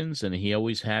aspirations, and he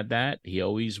always had that. He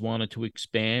always wanted to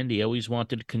expand. He always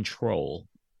wanted control,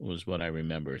 was what I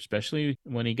remember, especially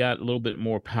when he got a little bit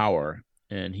more power.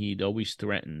 And he'd always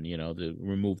threaten, to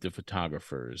remove the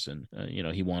photographers. And,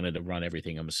 he wanted to run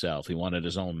everything himself. He wanted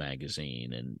his own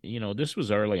magazine. And, this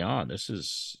was early on. This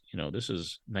is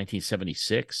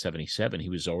 1976, 77. He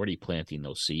was already planting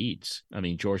those seeds. I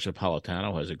mean, George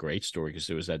Napolitano has a great story because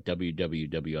there was that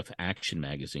WWF Action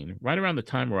magazine right around the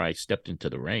time where I stepped into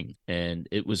the ring. And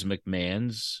it was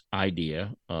McMahon's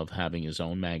idea of having his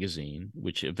own magazine,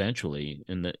 which eventually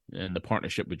in the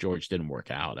partnership with George didn't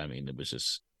work out. I mean, it was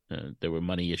just, there were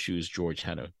money issues. George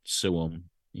had to sue him.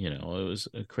 It was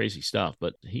crazy stuff.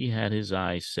 But he had his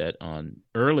eyes set on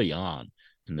early on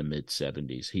in the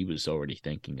mid-'70s. He was already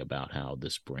thinking about how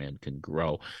this brand can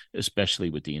grow, especially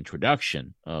with the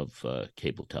introduction of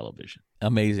cable television.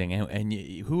 Amazing. And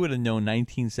who would have known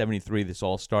 1973 this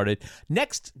all started?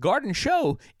 Next Garden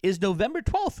show is November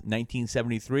 12th,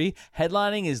 1973.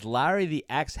 Headlining is Larry the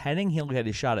Axe Henning. He'll get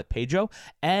his shot at Pedro.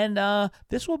 And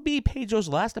this will be Pedro's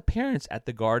last appearance at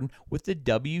the Garden with the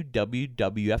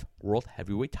WWF World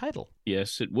Heavyweight title.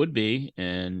 Yes, it would be.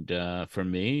 And for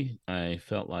me, I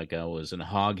felt like I was in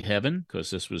hog heaven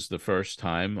because this was the first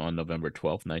time on November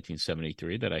 12th,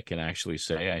 1973 that I can actually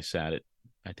say I sat at,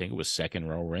 I think it was second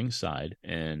row ringside,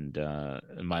 and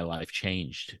my life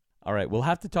changed. All right, we'll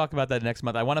have to talk about that next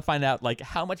month. I want to find out,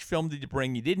 how much film did you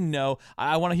bring you didn't know?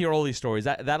 I want to hear all these stories.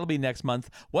 That'll be next month.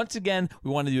 Once again,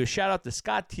 we want to do a shout-out to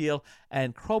Scott Teal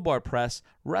and Crowbar Press,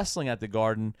 Wrestling at the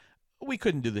Garden. We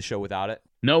couldn't do the show without it.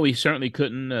 No, we certainly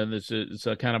couldn't. It's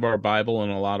a kind of our Bible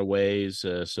in a lot of ways.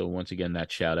 So once again,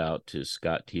 that shout out to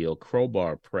Scott Teal,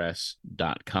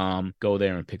 crowbarpress.com. Go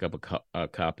there and pick up a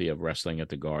copy of Wrestling at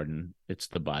the Garden. It's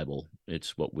the Bible.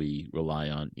 It's what we rely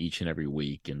on each and every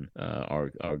week. And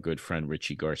our good friend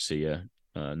Richie Garcia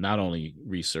not only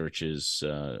researches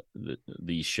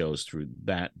these shows through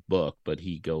that book, but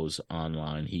he goes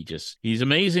online. He's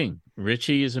amazing.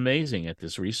 Richie is amazing at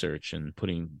this research and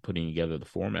putting together the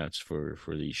formats for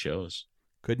these shows.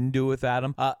 Couldn't do it without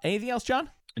him. Anything else, John?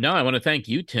 No, I want to thank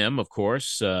you, Tim, of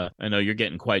course. I know you're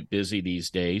getting quite busy these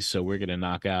days, so we're going to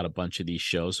knock out a bunch of these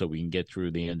shows so we can get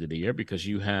through the end of the year because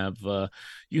you have a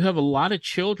lot of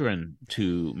children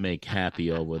to make happy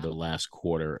over the last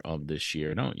quarter of this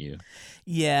year, don't you?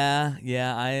 Yeah.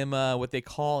 I am what they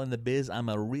call in the biz, I'm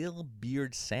a real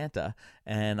beard Santa,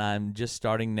 and I'm just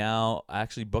starting now,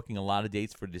 actually booking a lot of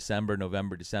dates for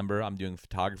November, December. I'm doing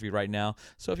photography right now,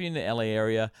 so if you're in the LA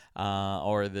area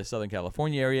or the Southern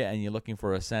California area and you're looking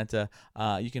for a Santa,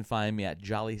 you can find me at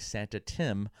Jolly Santa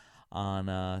Tim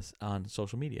on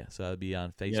social media. So that'll be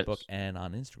on Facebook and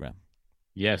on Instagram.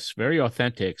 Yes, very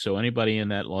authentic. So anybody in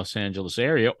that Los Angeles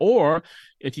area, or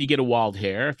if you get a wild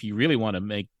hair, if you really want to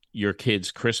make your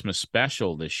kids' Christmas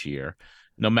special this year,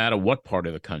 no matter what part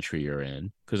of the country you're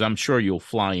in, because I'm sure you'll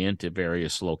fly into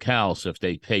various locales if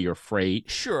they pay your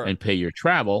freight and pay your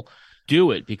travel, do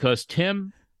it. Because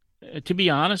Tim, to be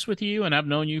honest with you, and I've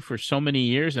known you for so many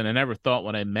years, and I never thought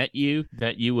when I met you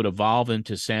that you would evolve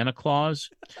into Santa Claus.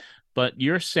 But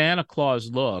your Santa Claus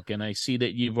look, and I see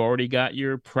that you've already got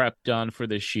your prep done for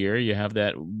this year. You have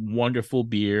that wonderful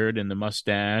beard and the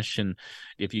mustache. And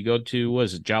if you go to, what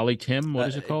is it, Jolly Tim? What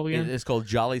is it called again? It's called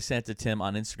Jolly Santa Tim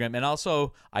on Instagram. And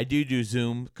also, I do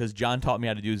Zoom because John taught me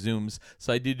how to do Zooms.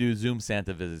 So I do Zoom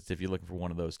Santa visits if you're looking for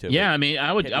one of those too. Yeah, I mean,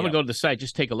 I would go to the site,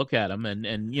 just take a look at them.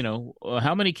 And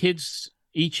how many kids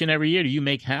each and every year do you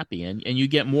make happy, and you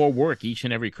get more work each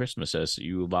and every Christmas as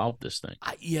you evolve this thing?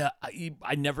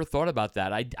 I never thought about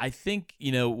that. I think,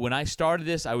 when I started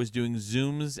this, I was doing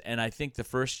Zooms, and I think the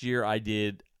first year I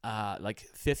did like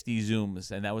 50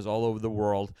 Zooms, and that was all over the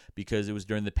world because it was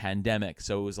during the pandemic.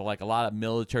 So it was like a lot of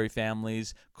military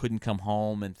families couldn't come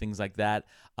home and things like that.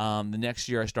 The next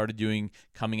year I started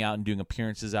coming out and doing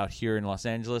appearances out here in Los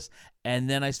Angeles. And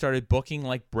then I started booking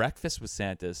like breakfast with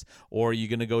Santas, or you're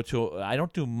going to go to, I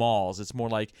don't do malls. It's more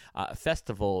like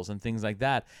festivals and things like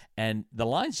that. And the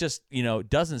lines just,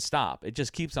 doesn't stop. It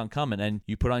just keeps on coming. And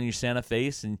you put on your Santa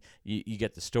face and you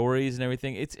get the stories and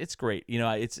everything. It's great.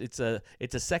 It's a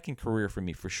second career for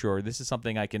me for sure. This is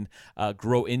something I can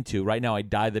grow into. Right now I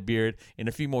dye the beard. In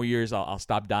a few more years, I'll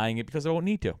stop dyeing it because I won't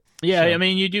need to. Yeah, so. I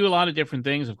mean, you do a lot of different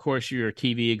things. Of course, you're a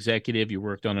TV executive. You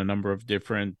worked on a number of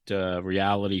different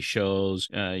reality shows.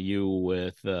 You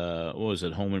with, what was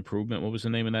it, Home Improvement? What was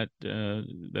the name of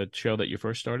that show that you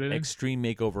first started in? Extreme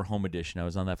Makeover Home Edition. I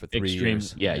was on that for 3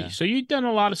 years. Yeah, so you've done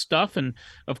a lot of stuff. And,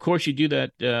 of course, you do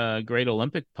that Great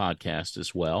Olympic podcast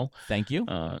as well. Thank you.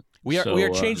 We are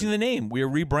changing the name. We are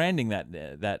rebranding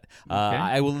that. Okay.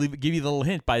 I will give you the little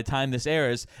hint. By the time this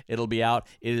airs, it'll be out.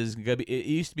 It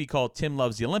used to be called Tim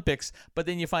Loves the Olympics, but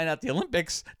then you find out the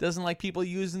Olympics doesn't like people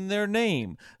using their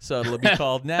name, so it'll be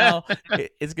called now.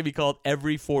 It's gonna be called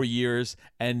Every 4 Years,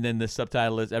 and then the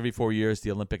subtitle is Every 4 Years: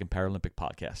 The Olympic and Paralympic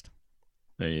Podcast.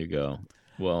 There you go.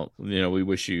 Well, we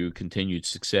wish you continued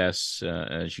success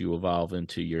as you evolve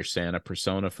into your Santa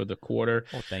persona for the quarter.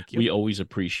 Well, thank you. We always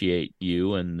appreciate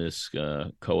you and this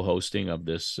co-hosting of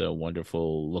this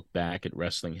wonderful look back at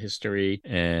wrestling history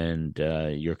and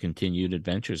your continued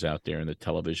adventures out there in the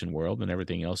television world and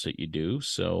everything else that you do.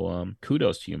 So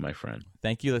kudos to you, my friend.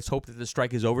 Thank you. Let's hope that the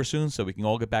strike is over soon so we can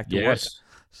all get back to work.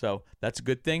 So that's a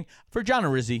good thing. For John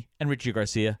Arizzi and Richie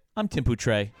Garcia, I'm Tim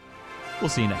Poutre. We'll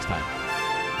see you next time.